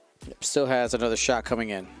 Yep, still has another shot coming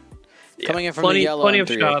in. Yeah, Coming in from the yellow. Plenty of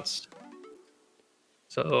M3. shots.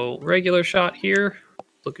 So regular shot here,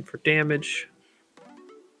 looking for damage.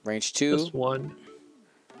 Range 2. Just 1.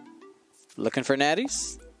 Looking for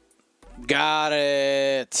natties. Got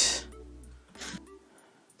it.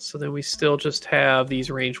 So then we still just have these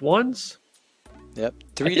range 1s. Yep. I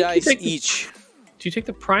 3 think you dice take the- each. Do you take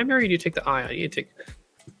the primary or do you take the ion? You take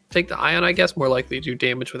the ion, I guess, more likely to do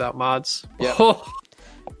damage without mods. Yep. Oh,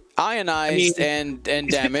 Ionized and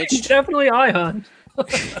damaged. definitely ion.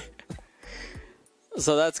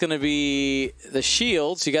 So that's going to be the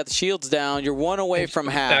shields. You got the shields down. You're 1 away from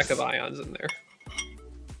a half. stack of ions in there.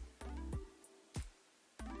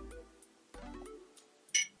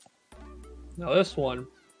 Now this one,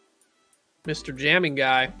 Mr. Jamming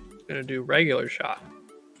Guy, is going to do regular shot.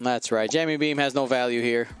 That's right. Jamming beam has no value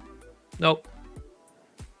here. Nope.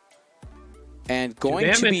 And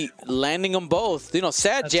going to be landing them both. You know,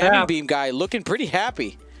 sad That's jamming half. beam guy looking pretty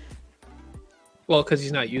happy. Well, because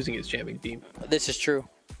he's not using his jamming beam. This is true.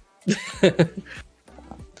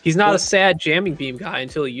 He's not a sad jamming beam guy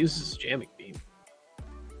until he uses his jamming beam.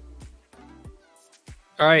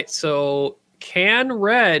 All right, so can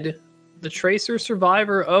red, the tracer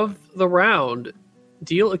survivor of the round,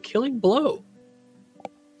 deal a killing blow?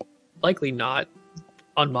 Likely not.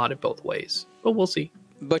 Unmodded both ways, but we'll see.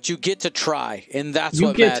 But you get to try, and that's You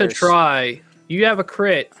what get matters. to try. You have a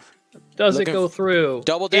crit. Does it go through?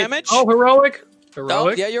 Double damage? Heroic. Oh,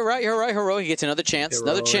 Heroic. yeah, you're right. You're right. Heroic. He gets another chance.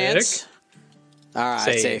 Another Heroic. chance. All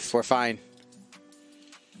right, safe. We're fine.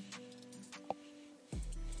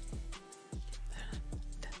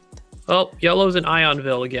 Well, yellow's in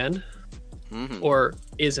Ionville again. Or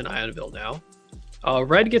is in Ionville now.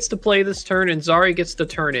 Red gets to play this turn, and Zari gets to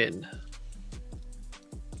turn in.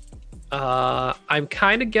 I'm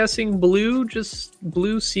kind of guessing blue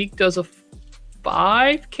Seek does a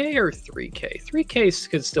 5k or 3k. 3k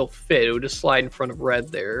could still fit. It would just slide in front of red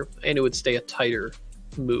there, and it would stay a tighter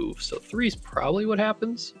move. So 3 is probably what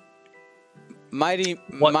happens. Mighty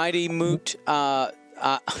Moot.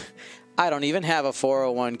 I don't even have a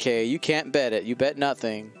 401k. You can't bet it. You bet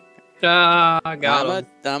nothing. Got him.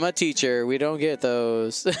 I'm a teacher. We don't get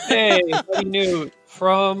those. Hey, Mighty Newt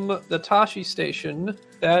from the Tashi station.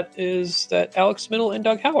 That Alex Smittle and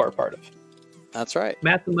Doug Howe are part of. That's right.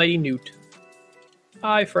 Matt the Mighty Newt.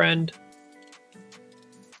 Hi, friend.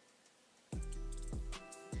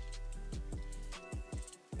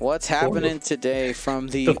 What's happening today from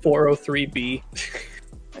the 403B.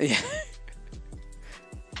 Yeah.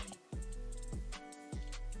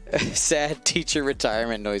 Sad teacher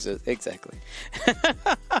retirement noises. Exactly.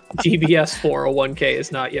 DBS 401k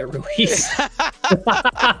is not yet released.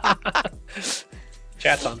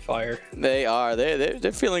 Chat's on fire. They are.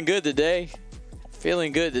 They're feeling good today.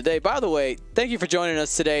 Feeling good today. By the way, thank you for joining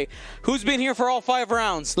us today. Who's been here for all 5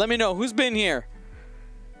 rounds? Let me know. Who's been here?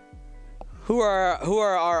 Who are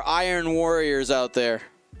our Iron Warriors out there?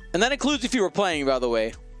 And that includes if you were playing, by the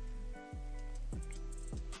way.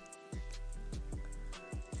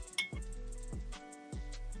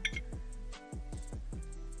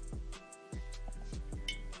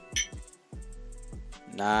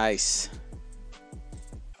 Nice.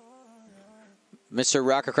 Mr.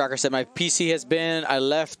 Rocker Crocker said, my PC has been, I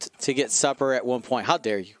left to get supper at one point. How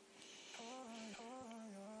dare you?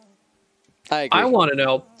 I agree. I want to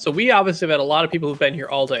know. So we obviously have had a lot of people who've been here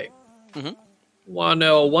all day. Mm-hmm. Want to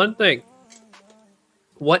know one thing.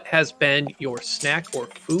 What has been your snack or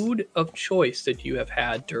food of choice that you have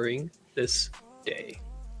had during this day?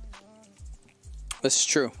 This is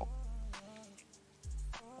true.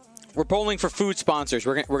 We're polling for food sponsors.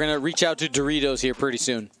 We're gonna reach out to Doritos here pretty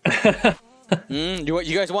soon. You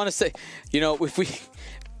guys want to say? You know, if we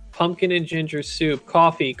pumpkin and ginger soup,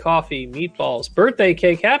 coffee, meatballs, birthday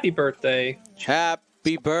cake. Happy birthday!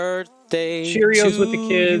 Happy birthday! Cheerios with the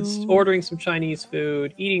kids. Ordering some Chinese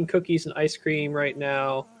food. Eating cookies and ice cream right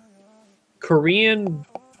now. Korean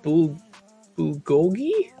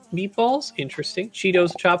bulgogi meatballs. Interesting.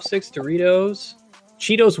 Cheetos, chopsticks, Doritos.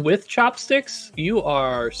 Cheetos with chopsticks? You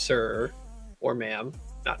are, sir, or ma'am,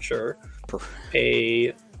 not sure,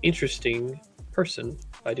 a interesting person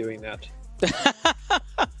by doing that.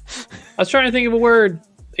 I was trying to think of a word.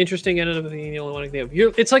 Interesting ended up being the only one I can think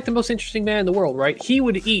of. It's like the most interesting man in the world, right? He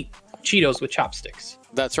would eat Cheetos with chopsticks.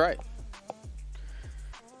 That's right.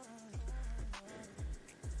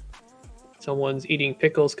 Someone's eating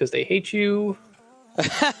pickles because they hate you.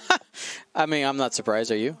 I mean, I'm not surprised.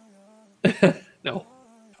 Are you? No.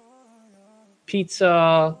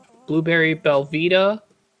 Pizza, blueberry Belvita.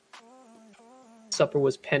 Supper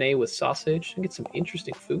was penne with sausage. I get some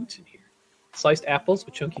interesting foods in here. Sliced apples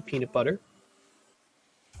with chunky peanut butter.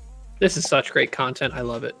 This is such great content. I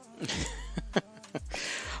love it.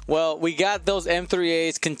 Well, we got those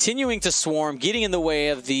M3As continuing to swarm, getting in the way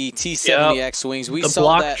of the T-70 X-Wings. We saw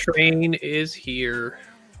block that train is here.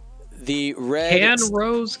 The red. Can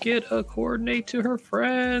Rose get a coordinate to her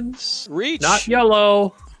friends? Reach. Not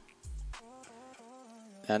yellow.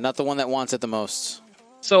 Not the one that wants it the most.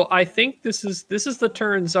 So I think this is the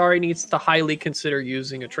turn Zari needs to highly consider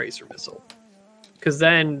using a tracer missile, because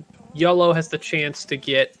then yellow has the chance to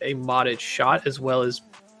get a modded shot as well as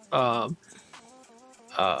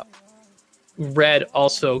red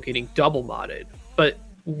also getting double modded. But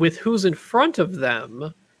with who's in front of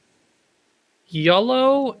them,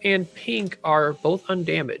 yellow and pink are both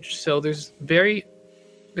undamaged, so there's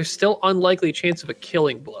still unlikely chance of a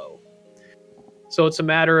killing blow. So it's a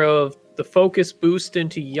matter of the focus boost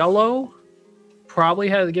into yellow probably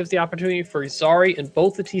gives the opportunity for Zari and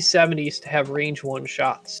both the T-70s to have range 1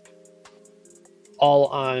 shots. All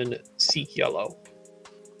on Seek Yellow.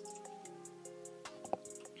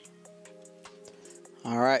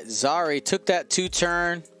 All right, Zari took that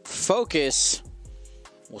 2-turn focus.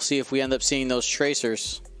 We'll see if we end up seeing those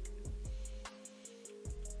tracers.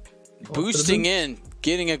 Boosting in,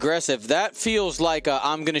 getting aggressive. That feels like a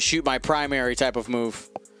I'm going to shoot my primary type of move.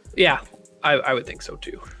 Yeah, I would think so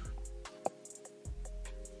too.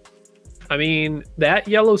 I mean, that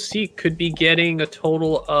yellow Seek could be getting a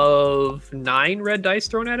total of 9 red dice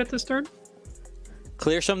thrown at it this turn.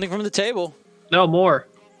 Clear something from the table. No, more.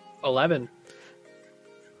 11.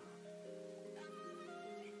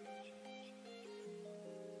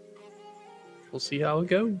 We'll see how it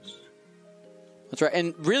goes. That's right.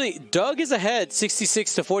 And really, Doug is ahead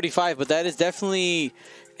 66 to 45, but that is definitely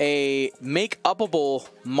a make-upable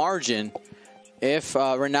margin if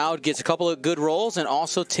Renaud gets a couple of good rolls and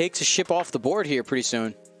also takes a ship off the board here pretty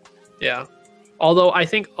soon. Yeah. Although I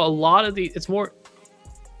think a lot of it's more,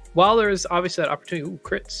 while there is obviously that opportunity,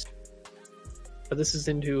 crits. But this is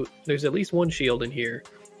there's at least 1 shield in here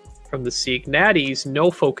from the Seek. Natty's no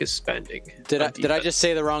focus spending. Did I just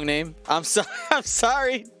say the wrong name? I'm sorry. I'm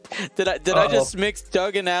sorry. Did I just mix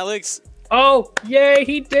Doug and Alex? Oh, yay,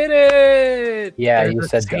 he did it! Yeah, They're you the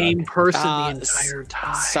said same Doug. person the entire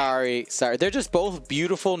time. Sorry. They're just both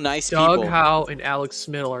beautiful, nice Doug people. Howe and Alex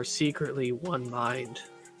Smittle are secretly one mind.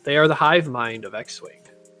 They are the hive mind of X-Wing.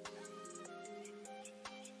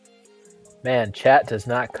 Man, chat does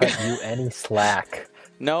not cut you any slack.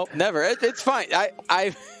 No, never. It's fine.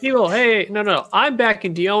 People, hey, no. I'm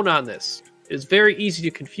backing Dion on this. It's very easy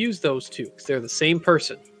to confuse those two because they're the same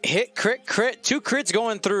person. Hit, crit. 2 crits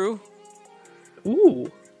going through.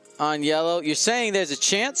 Ooh. On yellow. You're saying there's a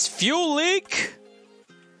chance. Fuel leak.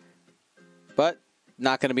 But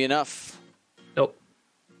not going to be enough. Nope.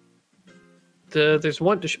 There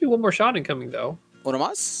should be 1 more shot incoming, though. Uno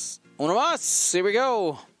más. Uno más. Here we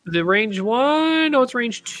go. The range 1? No, it's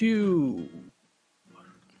range 2.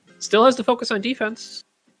 Still has to focus on defense.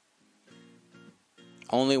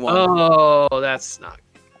 Only one. Oh, that's not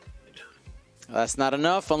good. That's not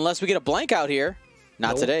enough unless we get a blank out here.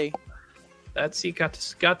 Not today. That seat got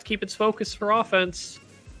to keep its focus for offense.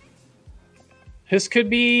 This could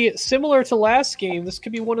be similar to last game. This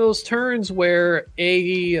could be one of those turns where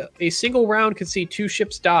a single round could see 2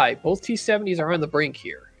 ships die. Both T-70s are on the brink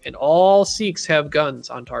here, and all Seeks have guns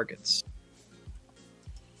on targets.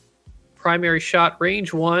 Primary shot,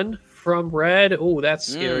 range 1 from red. Oh, that's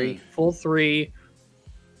scary. Full 3.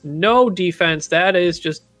 No defense. That is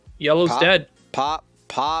just yellow's dead. Pop.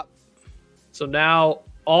 So now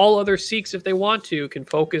all other Seeks, if they want to, can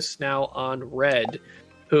focus now on red,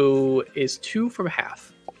 who is 2 from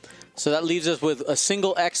half. So that leaves us with a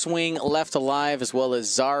single X-Wing left alive, as well as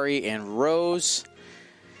Zari and Rose.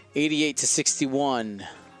 88 to 61.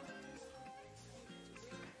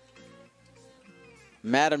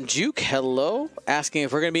 Madam Juke, hello. Asking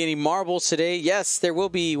if we're going to be any marbles today. Yes, there will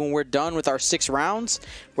be when we're done with our 6 rounds.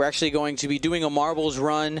 We're actually going to be doing a marbles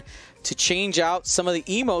run to change out some of the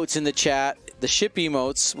emotes in the chat. The ship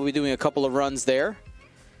emotes. We'll be doing a couple of runs there.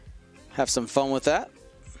 Have some fun with that.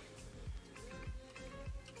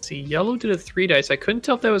 See, yellow did a 3 dice. I couldn't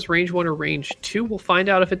tell if that was range 1 or range 2. We'll find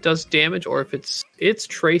out if it does damage or if it's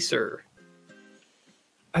Tracer.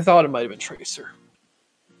 I thought it might have been Tracer.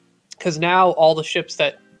 Because now all the ships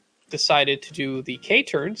that decided to do the K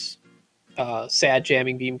turns, Sad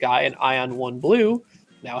Jamming Beam Guy and Ion 1 Blue,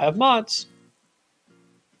 now have mods.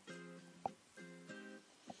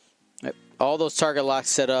 Yep. All those target locks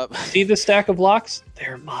set up. See the stack of locks?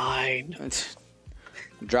 They're mine.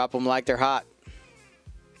 Drop them like they're hot.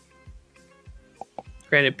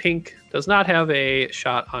 Granted, pink does not have a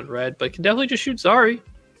shot on red, but can definitely just shoot Zari.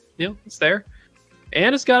 You know, it's there.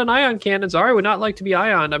 And it's got an ion cannon. Zari would not like to be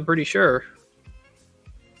ioned, I'm pretty sure.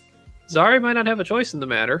 Zari might not have a choice in the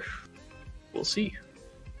matter. We'll see.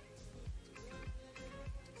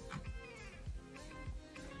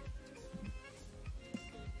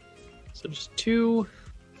 So just 2.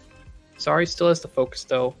 Zari still has the focus,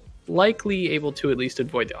 though. Likely able to at least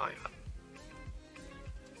avoid the ion.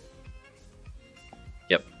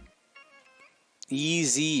 Yep.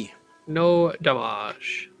 Easy. No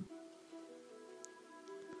damage.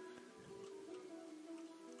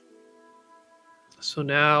 So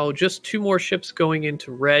now just 2 more ships going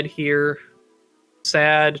into red here.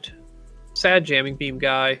 Sad Jamming Beam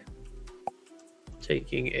Guy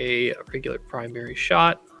taking a regular primary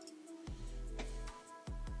shot.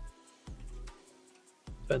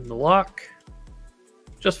 Bend the lock.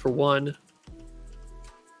 Just for 1.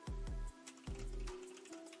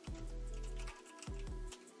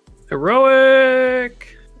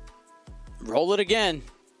 Heroic! Roll it again.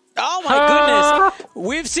 Oh my goodness!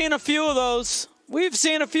 We've seen a few of those.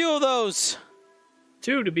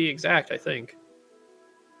 2 to be exact, I think.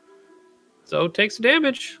 So takes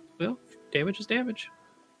damage. Well, damage is damage.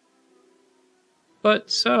 But,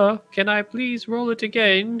 sir, can I please roll it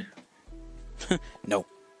again? No.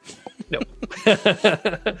 No.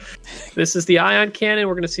 This is the ion cannon.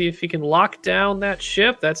 We're going to see if he can lock down that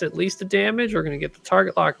ship. That's at least a damage. We're going to get the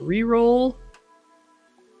target lock reroll.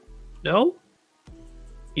 No?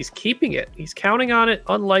 He's keeping it. He's counting on it.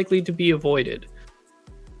 Unlikely to be avoided.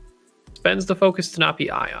 Spends the focus to not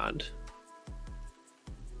be ioned.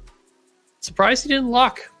 Surprised he didn't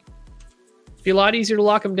lock. It'd be a lot easier to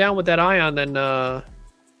lock him down with that ion than... I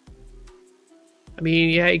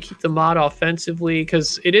mean, yeah, you keep the mod offensively,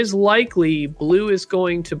 because it is likely blue is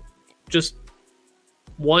going to just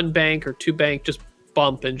 1 bank or 2 bank, just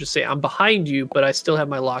bump and just say, I'm behind you, but I still have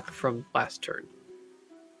my lock from last turn.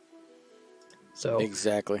 So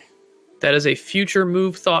exactly. That is a future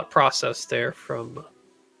move thought process there from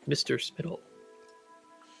Mr. Smittle.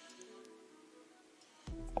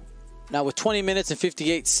 Now, with 20 minutes and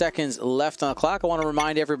 58 seconds left on the clock, I want to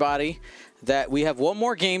remind everybody that we have one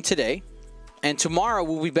more game today. And tomorrow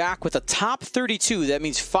we'll be back with a top 32. That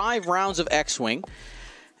means 5 rounds of X-Wing.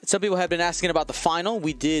 Some people have been asking about the final.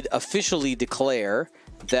 We did officially declare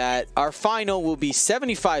that our final will be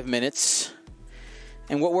 75 minutes.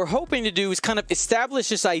 And what we're hoping to do is kind of establish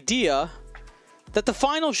this idea that the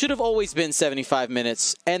final should have always been 75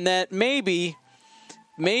 minutes. And that maybe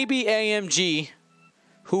AMG,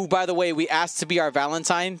 who, by the way, we asked to be our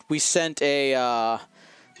Valentine, we sent a...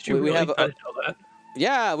 Did you really tell that?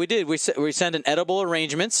 Yeah, we did. We sent an edible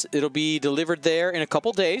arrangements. It'll be delivered there in a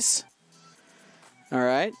couple days. All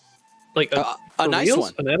right. Like a nice reals?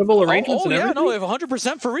 one. An edible arrangements and yeah, everything? no,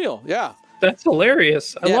 100% for real. Yeah. That's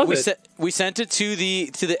hilarious. I love it. We sent it to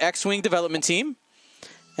the X-Wing development team.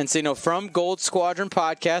 and say, from Gold Squadron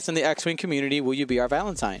podcast and the X-Wing community, will you be our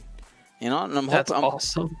Valentine? And I'm That's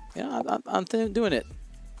awesome. Yeah, I'm doing it.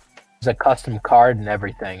 There's a custom card and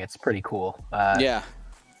everything. It's pretty cool. Yeah.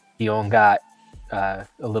 Dion got a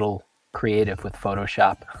little creative with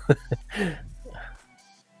Photoshop.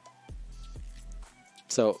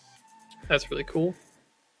 So that's really cool.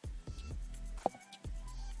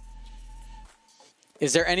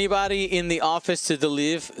 Is there anybody in the office to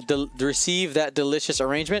receive that delicious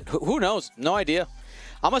arrangement? Who knows? No idea.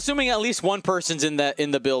 I'm assuming at least one person's in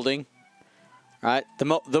the building. All right,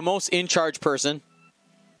 the most in charge person,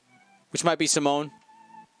 which might be Simone.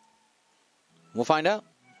 We'll find out.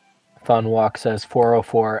 Fun Walk says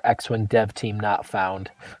 404 X-Wing dev team not found.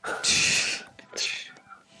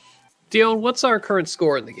 Dion, what's our current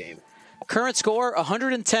score in the game? Current score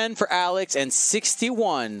 110 for Alex and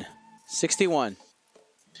 61.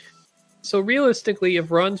 So realistically, if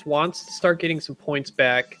Runs wants to start getting some points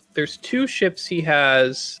back, there's 2 ships he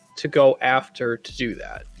has to go after to do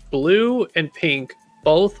that. Blue and Pink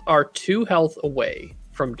both are 2 health away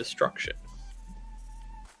from destruction.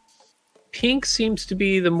 Pink seems to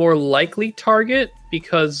be the more likely target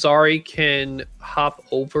because Zari can hop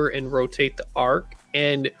over and rotate the arc,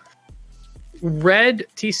 and Red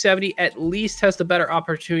T-70 at least has the better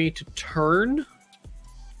opportunity to turn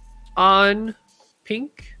on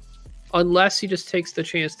Pink, unless he just takes the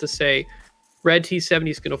chance to say, Red T-70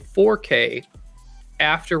 is going to 4K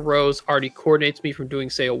after Rose already coordinates me from doing,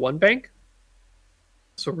 say, a 1-bank.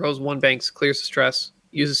 So Rose 1-banks, clears the stress,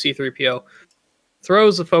 uses C-3PO,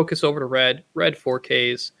 throws the focus over to Red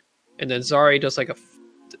 4Ks, and then Zari does like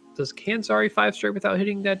can Zari 5 straight without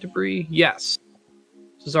hitting that debris? Yes.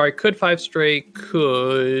 So Zari could 5 straight,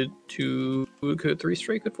 could 3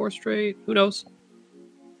 straight, could 4 straight, who knows?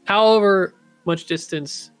 However much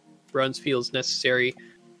distance Runs feels necessary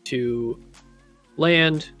to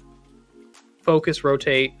land, focus,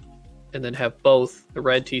 rotate, and then have both the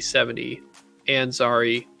Red T-70 and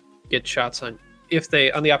Zari get shots on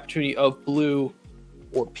the opportunity of Blue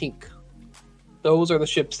or Pink. Those are the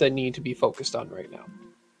ships that need to be focused on right now,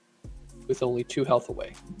 with only 2 health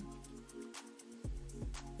away.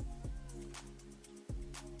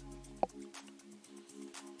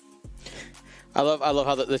 I love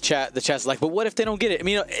how the chat's like, but what if they don't get it? I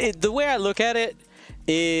mean, the way I look at it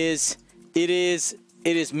is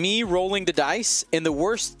me rolling the dice, and the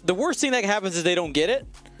worst thing that happens is they don't get it.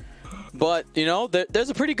 But there's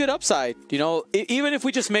a pretty good upside. Even if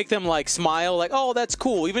we just make them like smile, like, oh, that's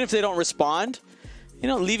cool. Even if they don't respond,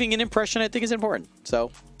 leaving an impression I think is important.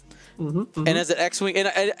 So, and as an X-Wing,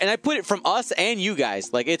 and I put it from us and you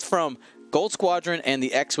guys, like it's from Gold Squadron and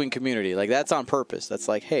the X-Wing community. Like that's on purpose. That's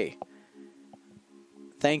like, hey,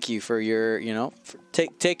 thank you for your,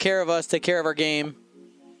 take care of us, take care of our game,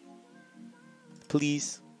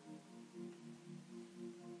 please.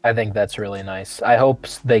 I think that's really nice. I hope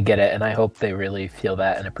they get it, and I hope they really feel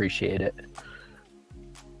that and appreciate it.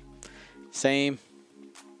 Same.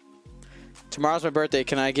 Tomorrow's my birthday.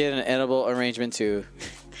 Can I get an edible arrangement too?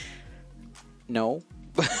 No.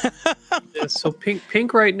 Yeah, so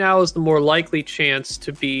pink right now is the more likely chance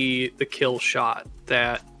to be the kill shot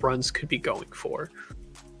that Runs could be going for.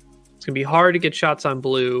 It's going to be hard to get shots on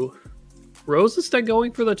Blue. Rose is still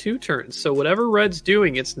going for the 2 turns, so whatever Red's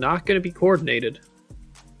doing, it's not going to be coordinated.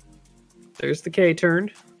 There's the K turn.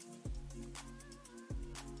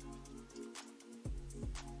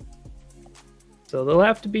 So there'll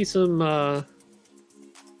have to be some...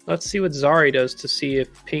 let's see what Zari does to see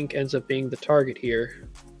if Pink ends up being the target here.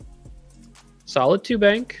 Solid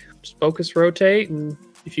 2-bank. Just focus, rotate, and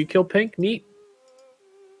if you kill Pink, neat.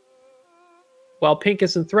 While Pink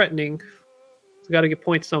isn't threatening, we've got to get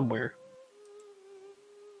points somewhere.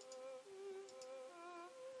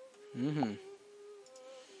 Mm-hmm.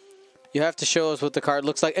 You have to show us what the card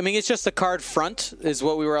looks like. I mean, it's just the card front is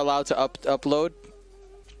what we were allowed to upload,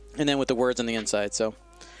 and then with the words on the inside. So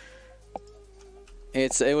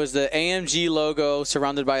it was the AMG logo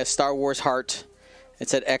surrounded by a Star Wars heart. It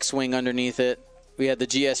said X-Wing underneath it. We had the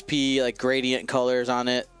GSP like gradient colors on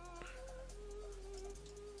it.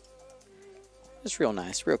 It's real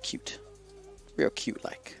nice, real cute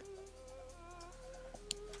like.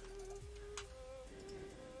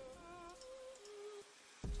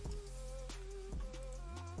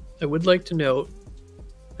 I would like to note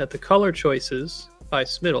that the color choices by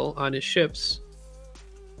Smittle on his ships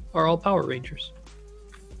are all Power Rangers.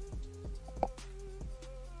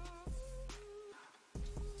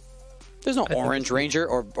 There's no Orange Ranger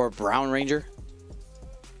or Brown Ranger.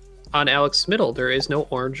 On Alex Smittle, there is no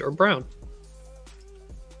orange or brown.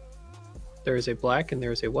 There is a black and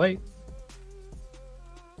there is a white.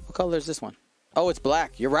 What color is this one? Oh, it's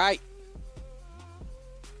black. You're right.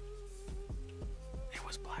 It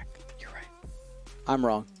was black. You're right. I'm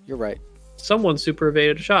wrong. You're right. Someone super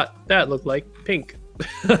evaded a shot. That looked like pink.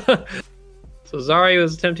 So Zari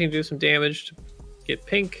was attempting to do some damage to get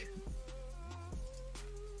pink.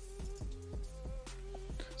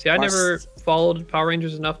 See, I never followed Power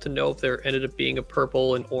Rangers enough to know if there ended up being a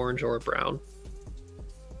purple, an orange, or a brown.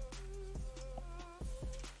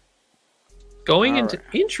 Going into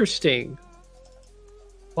interesting.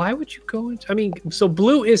 Why would you go into? I mean, so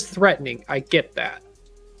blue is threatening. I get that.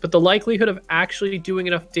 But the likelihood of actually doing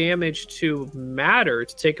enough damage to matter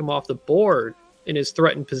to take him off the board in his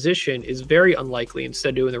threatened position is very unlikely, instead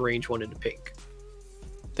of doing the range one into pink.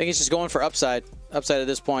 I think he's just going for upside. Upside at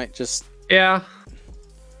this point. Just yeah.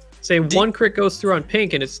 Say one crit goes through on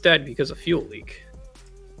pink and it's dead because of fuel leak.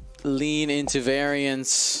 Lean into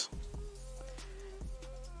variance.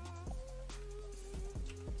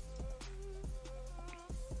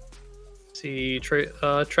 See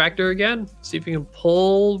tractor again. See if you can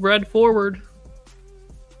pull red forward.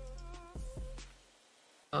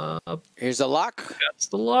 Here's the lock. That's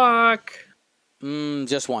the lock.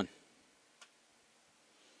 Just one.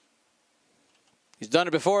 He's done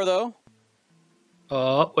it before, though.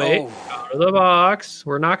 Oh, wait. Oh. Out of the box.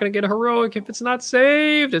 We're not going to get a heroic if it's not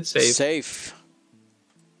saved. It's safe. Safe.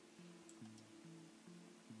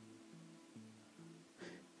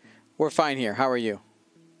 We're fine here. How are you?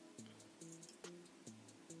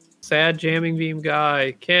 Sad jamming beam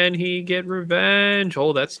guy. Can he get revenge?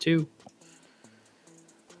 Oh, that's 2.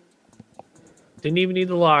 Didn't even need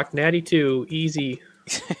the lock. Natty 2. Easy.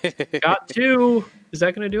 Got 2. Is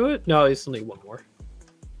that going to do it? No, he still need 1 more.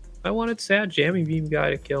 I wanted sad jamming beam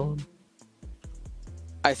guy to kill him.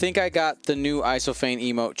 I think I got the new Isophane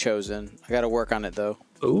emote chosen. I got to work on it, though.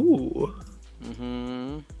 Ooh.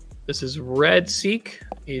 This is red Seek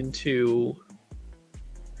into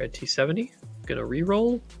red T70. Gonna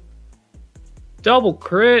re-roll. Double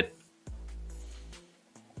crit.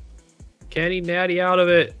 Can he natty out of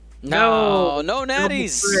it? No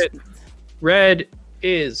natties. Red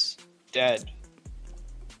is dead.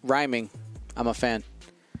 Rhyming. I'm a fan.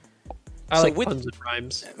 I like puns and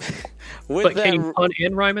rhymes. But can you pun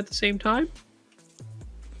and rhyme at the same time?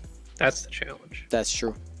 That's the challenge. That's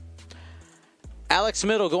true. Alex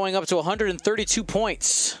Smittle going up to 132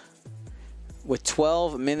 points with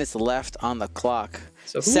 12 minutes left on the clock.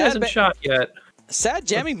 So who hasn't shot yet? Sad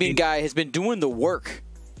jamming bean guy has been doing the work.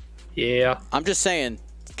 Yeah. I'm just saying,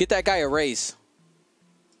 get that guy a raise.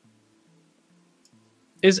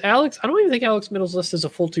 Is Alex... I don't even think Alex Middle's list is a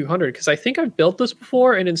full 200, because I think I've built this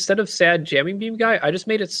before, and instead of sad jamming beam guy, I just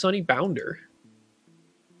made it Sunny Bounder.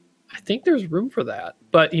 I think there's room for that,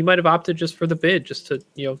 but he might have opted just for the bid, just to,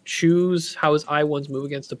 choose how his I1s move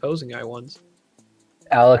against opposing I1s.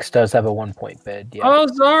 Alex does have a 1-point bid. Yeah. Oh,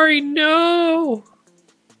 sorry, no!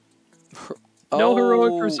 No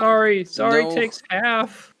heroic for Sorry. Sorry takes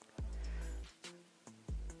half.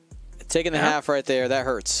 Taking the half right there, that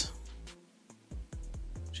hurts.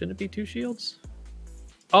 Shouldn't it be 2 shields?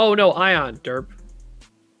 Oh, no, Ion, derp.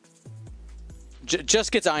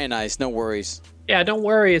 Just gets ionized, no worries. Yeah, don't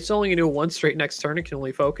worry. It's only going to do 1 straight next turn. It can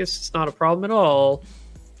only focus. It's not a problem at all.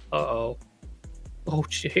 Uh-oh. Oh,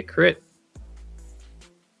 shit, hit crit.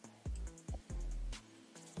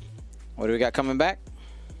 What do we got coming back?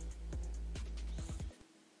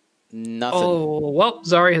 Nothing. Oh, well,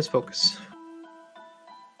 Zari has focus.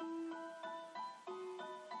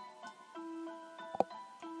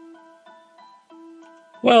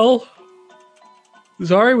 Well,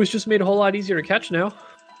 Zari was just made a whole lot easier to catch now.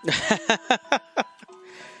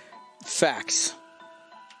 Facts.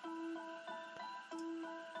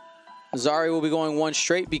 Zari will be going 1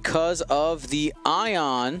 straight because of the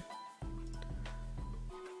Ion.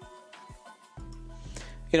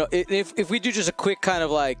 If we do just a quick kind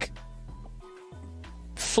of like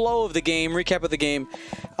flow of the game, recap of the game,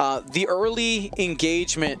 the early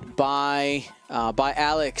engagement by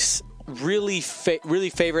Alex really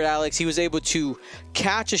favored Alex. He was able to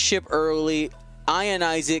catch a ship early,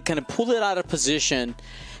 ionize it, kind of pull it out of position,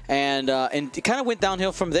 and it kind of went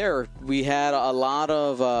downhill from there. We had a lot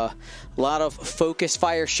of focus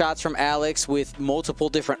fire shots from Alex with multiple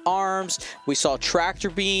different arms. We saw tractor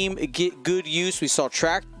beam get good use. We saw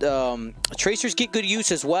tracers get good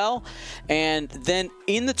use as well. And then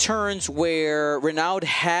in the turns where Renaud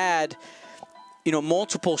had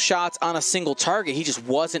multiple shots on a single target, he just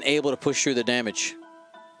wasn't able to push through the damage.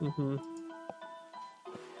 Mm-hmm.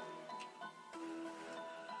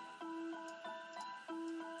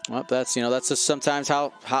 Well, that's just sometimes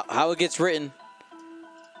how it gets written.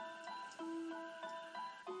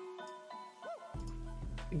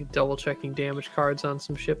 Double checking damage cards on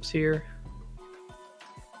some ships here.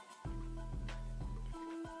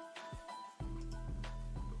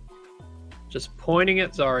 Just pointing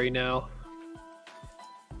at Zari now.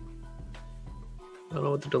 I don't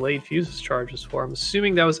know what the delayed fuses charge is for. I'm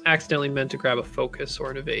assuming that was accidentally meant to grab a focus or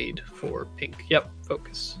an evade for pink. Yep,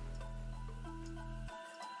 focus.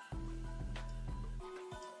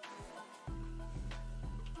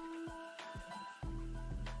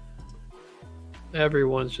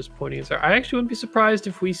 Everyone's just pointing at Zari. I actually wouldn't be surprised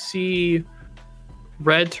if we see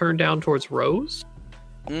red turn down towards Rose.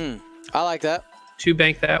 I like that. 2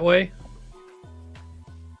 bank that way.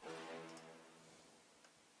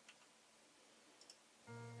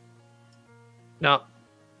 No,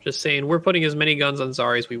 just saying we're putting as many guns on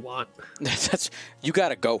Zari as we want. That's you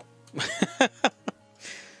gotta go.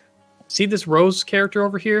 See this Rose character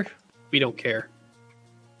over here? We don't care.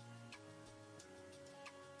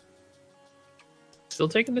 Still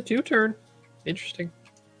taking the 2 turn. Interesting.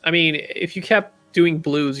 I mean, if you kept doing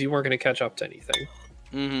blues, you weren't going to catch up to anything.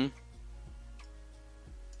 Mm-hmm.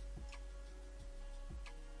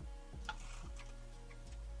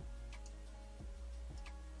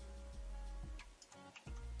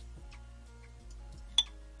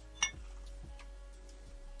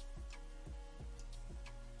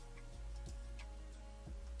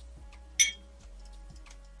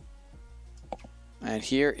 And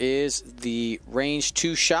here is the range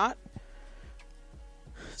 2 shot.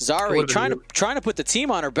 Zari trying to put the team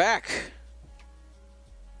on her back.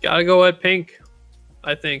 Gotta go at pink,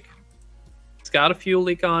 I think. It's got a fuel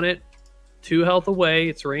leak on it. 2 health away.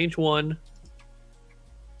 It's range 1.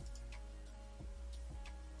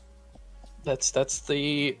 That's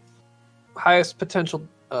the highest potential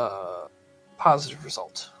positive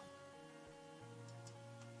result.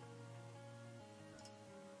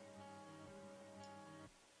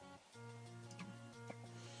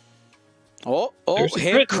 Oh,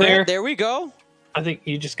 hit crit. There we go. I think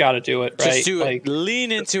you just got to do it, right? Just do it.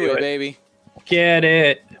 Lean into it, baby. Get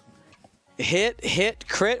it. Hit,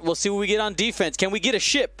 crit. We'll see what we get on defense. Can we get a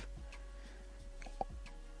ship?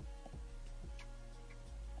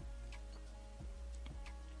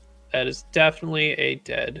 That is definitely a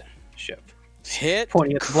dead ship. Hit.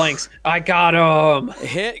 Pointing at the blanks. I got him.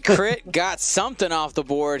 Hit, crit. Got something off the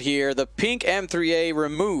board here. The pink M3A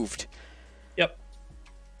removed. Yep.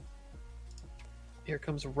 Here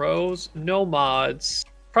comes Rose. No mods.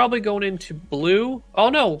 Probably going into blue. Oh,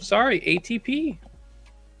 no. Sorry. ATP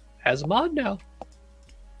has a mod now.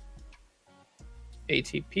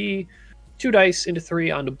 ATP. 2 dice into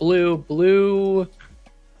 3 onto blue. Blue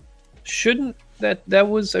shouldn't... That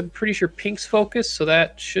was, I'm pretty sure, pink's focus, so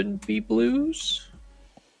that shouldn't be blue's.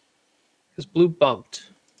 Because blue bumped.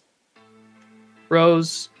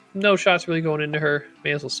 Rose, no shots really going into her.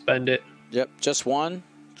 May as well spend it. Yep, just 1.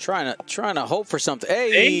 Trying to hope for something.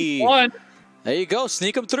 Hey, 1. There you go.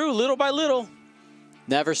 Sneak them through little by little.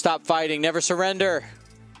 Never stop fighting. Never surrender.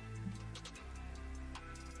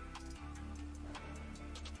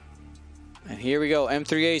 And here we go.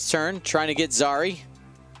 M3A's turn. Trying to get Zari.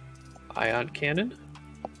 Ion cannon.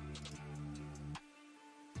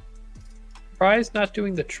 Surprised not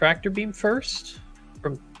doing the tractor beam first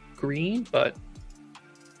from green, but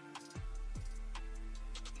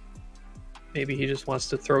maybe he just wants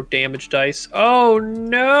to throw damage dice. Oh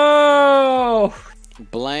no!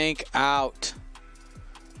 Blank out.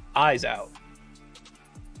 Eyes out.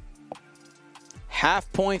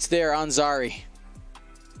 Half points there on Zari.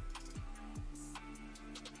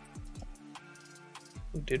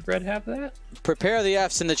 Did red have that? Prepare the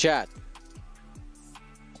Fs in the chat.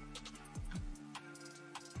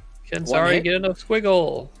 Can Zari get enough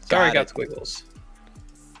squiggle? Zari got squiggles.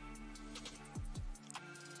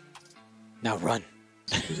 Now run.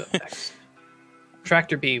 Who's up next?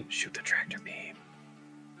 Tractor beam. Shoot the tractor beam.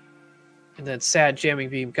 And then sad jamming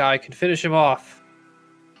beam guy can finish him off.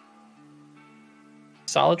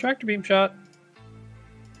 Solid tractor beam shot.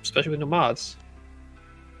 Especially with no mods.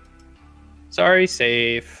 Sorry,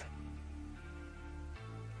 safe.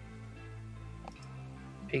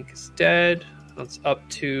 Pink is dead. That's up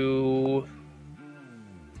to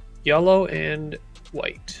yellow and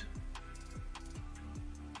white.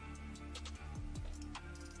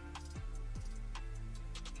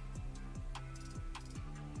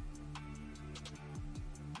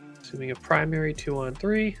 Assuming a primary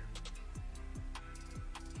 2-on-3.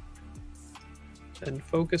 And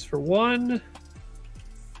focus for 1.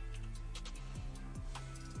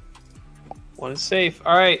 1 is safe.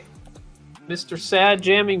 All right. Mr. Sad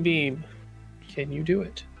Jamming Beam. Can you do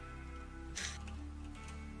it?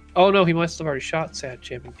 Oh, no. He must have already shot Sad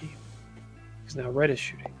Jamming Beam. Because now red is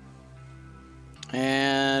shooting.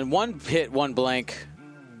 And one hit, one blank.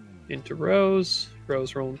 Into Rose.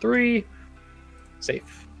 Rose rolling 3.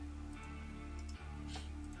 Safe.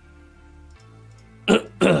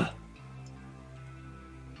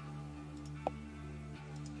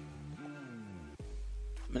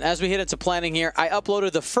 And as we hit into planning here, I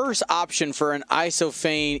uploaded the first option for an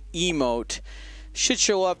Isophane emote. Should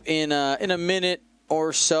show up in a minute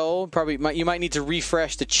or so. Probably you might need to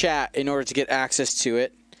refresh the chat in order to get access to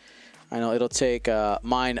it. I know it'll take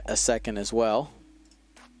mine a second as well.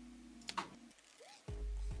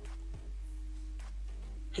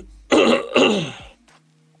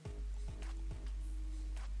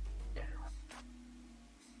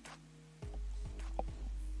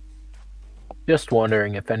 Just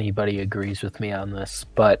wondering if anybody agrees with me on this,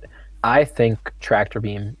 but I think Tractor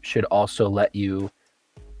Beam should also let you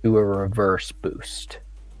do a reverse boost.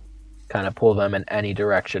 Kind of pull them in any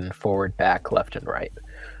direction, forward, back, left, and right.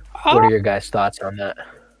 What are your guys' thoughts on that?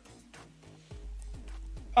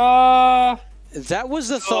 That was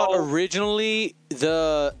the thought originally.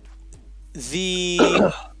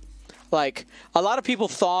 Like, a lot of people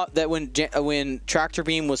thought that when Tractor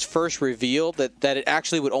Beam was first revealed that it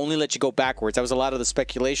actually would only let you go backwards. That was a lot of the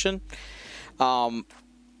speculation. The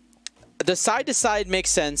side-to-side makes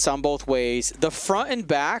sense on both ways. The front and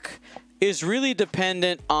back is really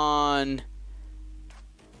dependent on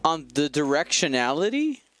the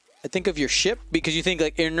directionality, I think, of your ship, because you think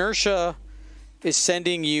like inertia is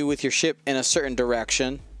sending you with your ship in a certain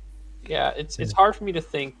direction. Yeah, it's hard for me to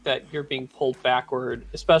think that you're being pulled backward,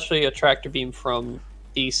 especially a tractor beam from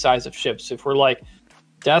these size of ships. If we're like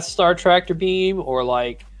Death Star tractor beam or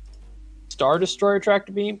like Star Destroyer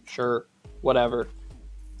tractor beam, sure, whatever.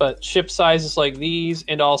 But ship sizes like these,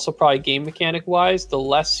 and also probably game mechanic wise, the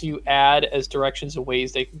less you add as directions and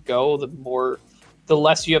ways they can go, the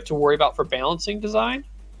less you have to worry about for balancing design.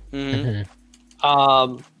 Mm-hmm.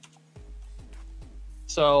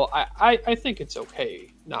 So I think it's okay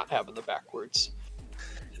not having the backwards.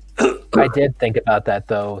 I did think about that,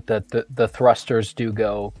 though, that the thrusters do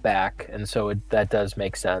go back, and so that does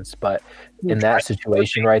make sense. But in that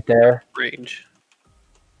situation right there... Range.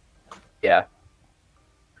 Yeah.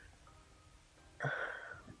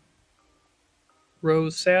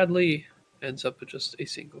 Rose, sadly, ends up with just a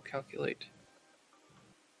single calculate.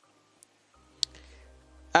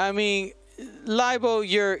 I mean, Libo,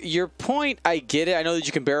 your point, I get it. I know that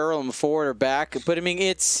you can barrel them forward or back, but I mean,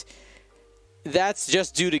 that's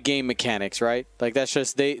just due to game mechanics, right? Like, that's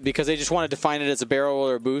just because they just want to define it as a barrel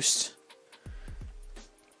or a boost.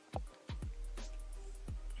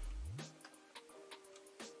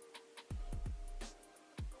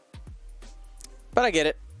 But I get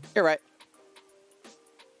it. You're right.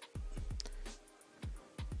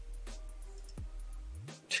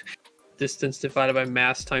 Distance divided by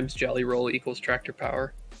mass times jelly roll equals tractor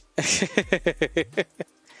power.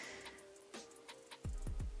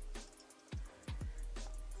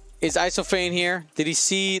 Is Isophane here? Did he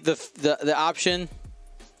see the option?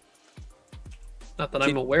 Not that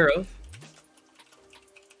I'm aware of.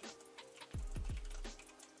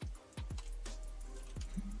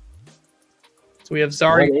 So we have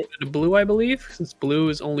Zari to blue, I believe, since blue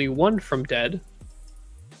is only one from dead.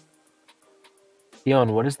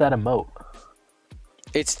 Dion, what is that emote?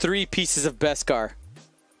 It's 3 pieces of Beskar.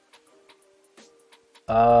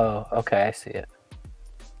 Oh, okay, I see it.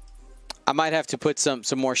 I might have to put some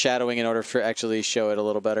more shadowing in order for actually show it a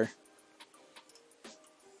little better.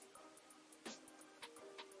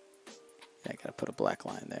 Yeah, I gotta put a black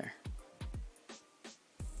line there.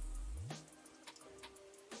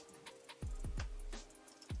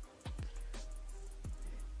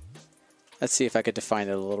 Let's see if I could define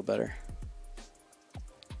it a little better.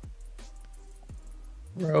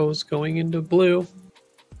 Rose going into blue.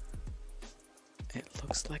 It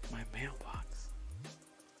looks like my mailbox.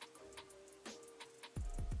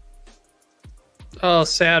 Oh,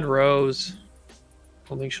 sad Rose.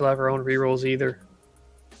 Don't think she'll have her own rerolls either.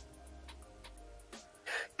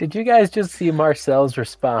 Did you guys just see Marcel's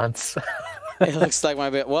response? It looks like my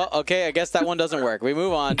bit. Well, okay, I guess that one doesn't work. We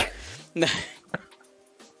move on. You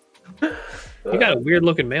got a weird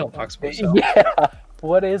looking mailbox, Marcel. Yeah.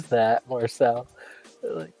 What is that, Marcel?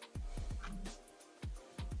 Like...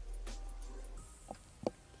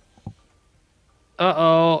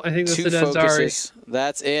 Uh-oh, I think that's 2 the dead Zari. focuses.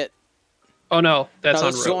 That's it. Oh no, that's No,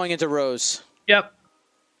 on this is Rose. going into Rose. Yep.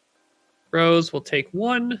 Rose will take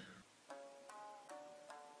 1.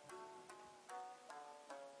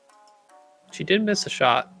 She did miss a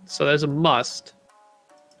shot, so there's a must.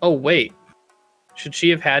 Oh, wait. Should she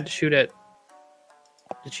have had to shoot at...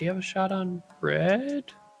 Did she have a shot on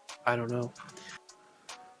red? I don't know.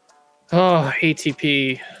 Oh,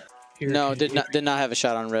 ATP. No, did not have a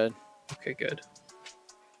shot on red. Okay, good.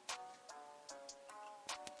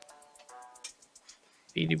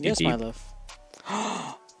 Yes, my love.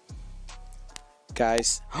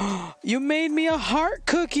 Guys, you made me a heart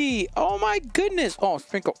cookie. Oh my goodness. Oh,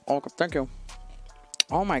 sprinkle. Oh, thank you.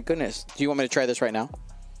 Oh my goodness. Do you want me to try this right now?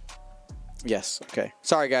 Yes. Okay.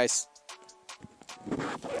 Sorry, guys.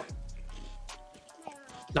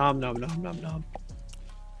 Nom nom nom nom nom.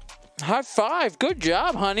 High five. Good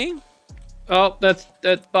job, honey. Oh, that's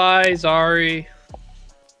bye, Zari.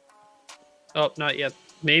 Oh, not yet.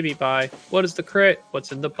 Maybe bye. What is the crit?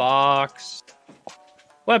 What's in the box?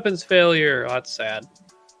 Weapons failure. Oh, that's sad.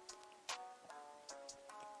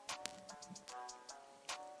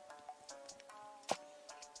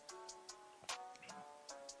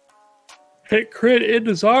 Hit crit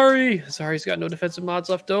into Zari. Zari's got no defensive mods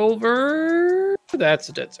left over. That's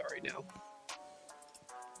a dead Zari now.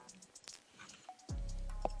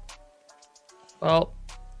 Well,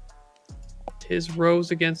 his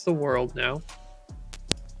rose against the world now.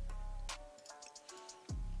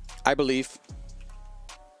 I believe.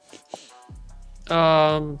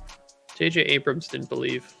 JJ Abrams didn't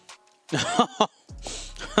believe.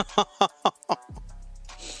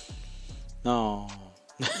 No.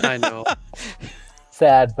 I know.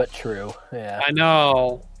 Sad but true. Yeah. I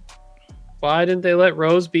know. Why didn't they let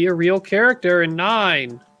Rose be a real character in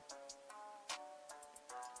 9?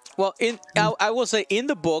 Well, I will say in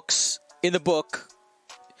the book,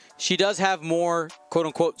 she does have more quote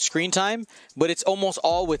unquote screen time, but it's almost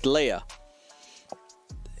all with Leia.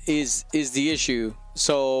 Is the issue.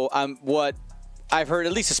 So what I've heard,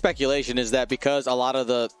 at least a speculation, is that because a lot of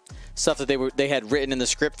the stuff that they had written in the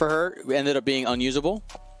script for her ended up being unusable.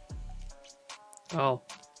 Oh.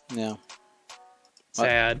 Yeah.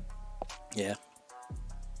 Sad. Yeah.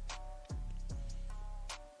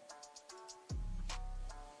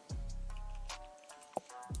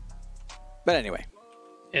 But anyway.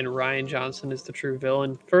 And Ryan Johnson is the true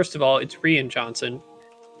villain. First of all, it's Rian Johnson,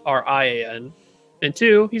 R-I-A-N. And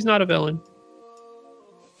 2, he's not a villain.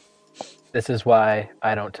 This is why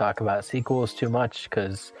I don't talk about sequels too much,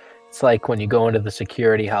 because it's like when you go into the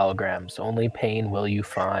security holograms, only pain will you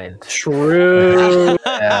find. True.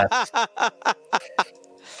 Yes.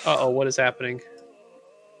 Uh-oh, what is happening?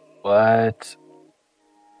 What?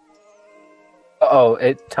 Oh,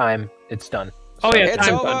 it's done. Oh, yeah, It's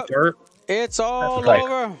time's over. done, Bert. It's all Right.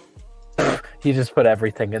 over. He just put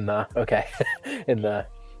everything in the in the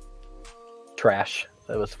trash.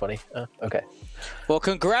 That was funny. Okay. Well,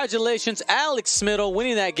 congratulations, Alex Smittle,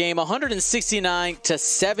 winning that game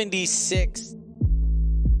 169-76.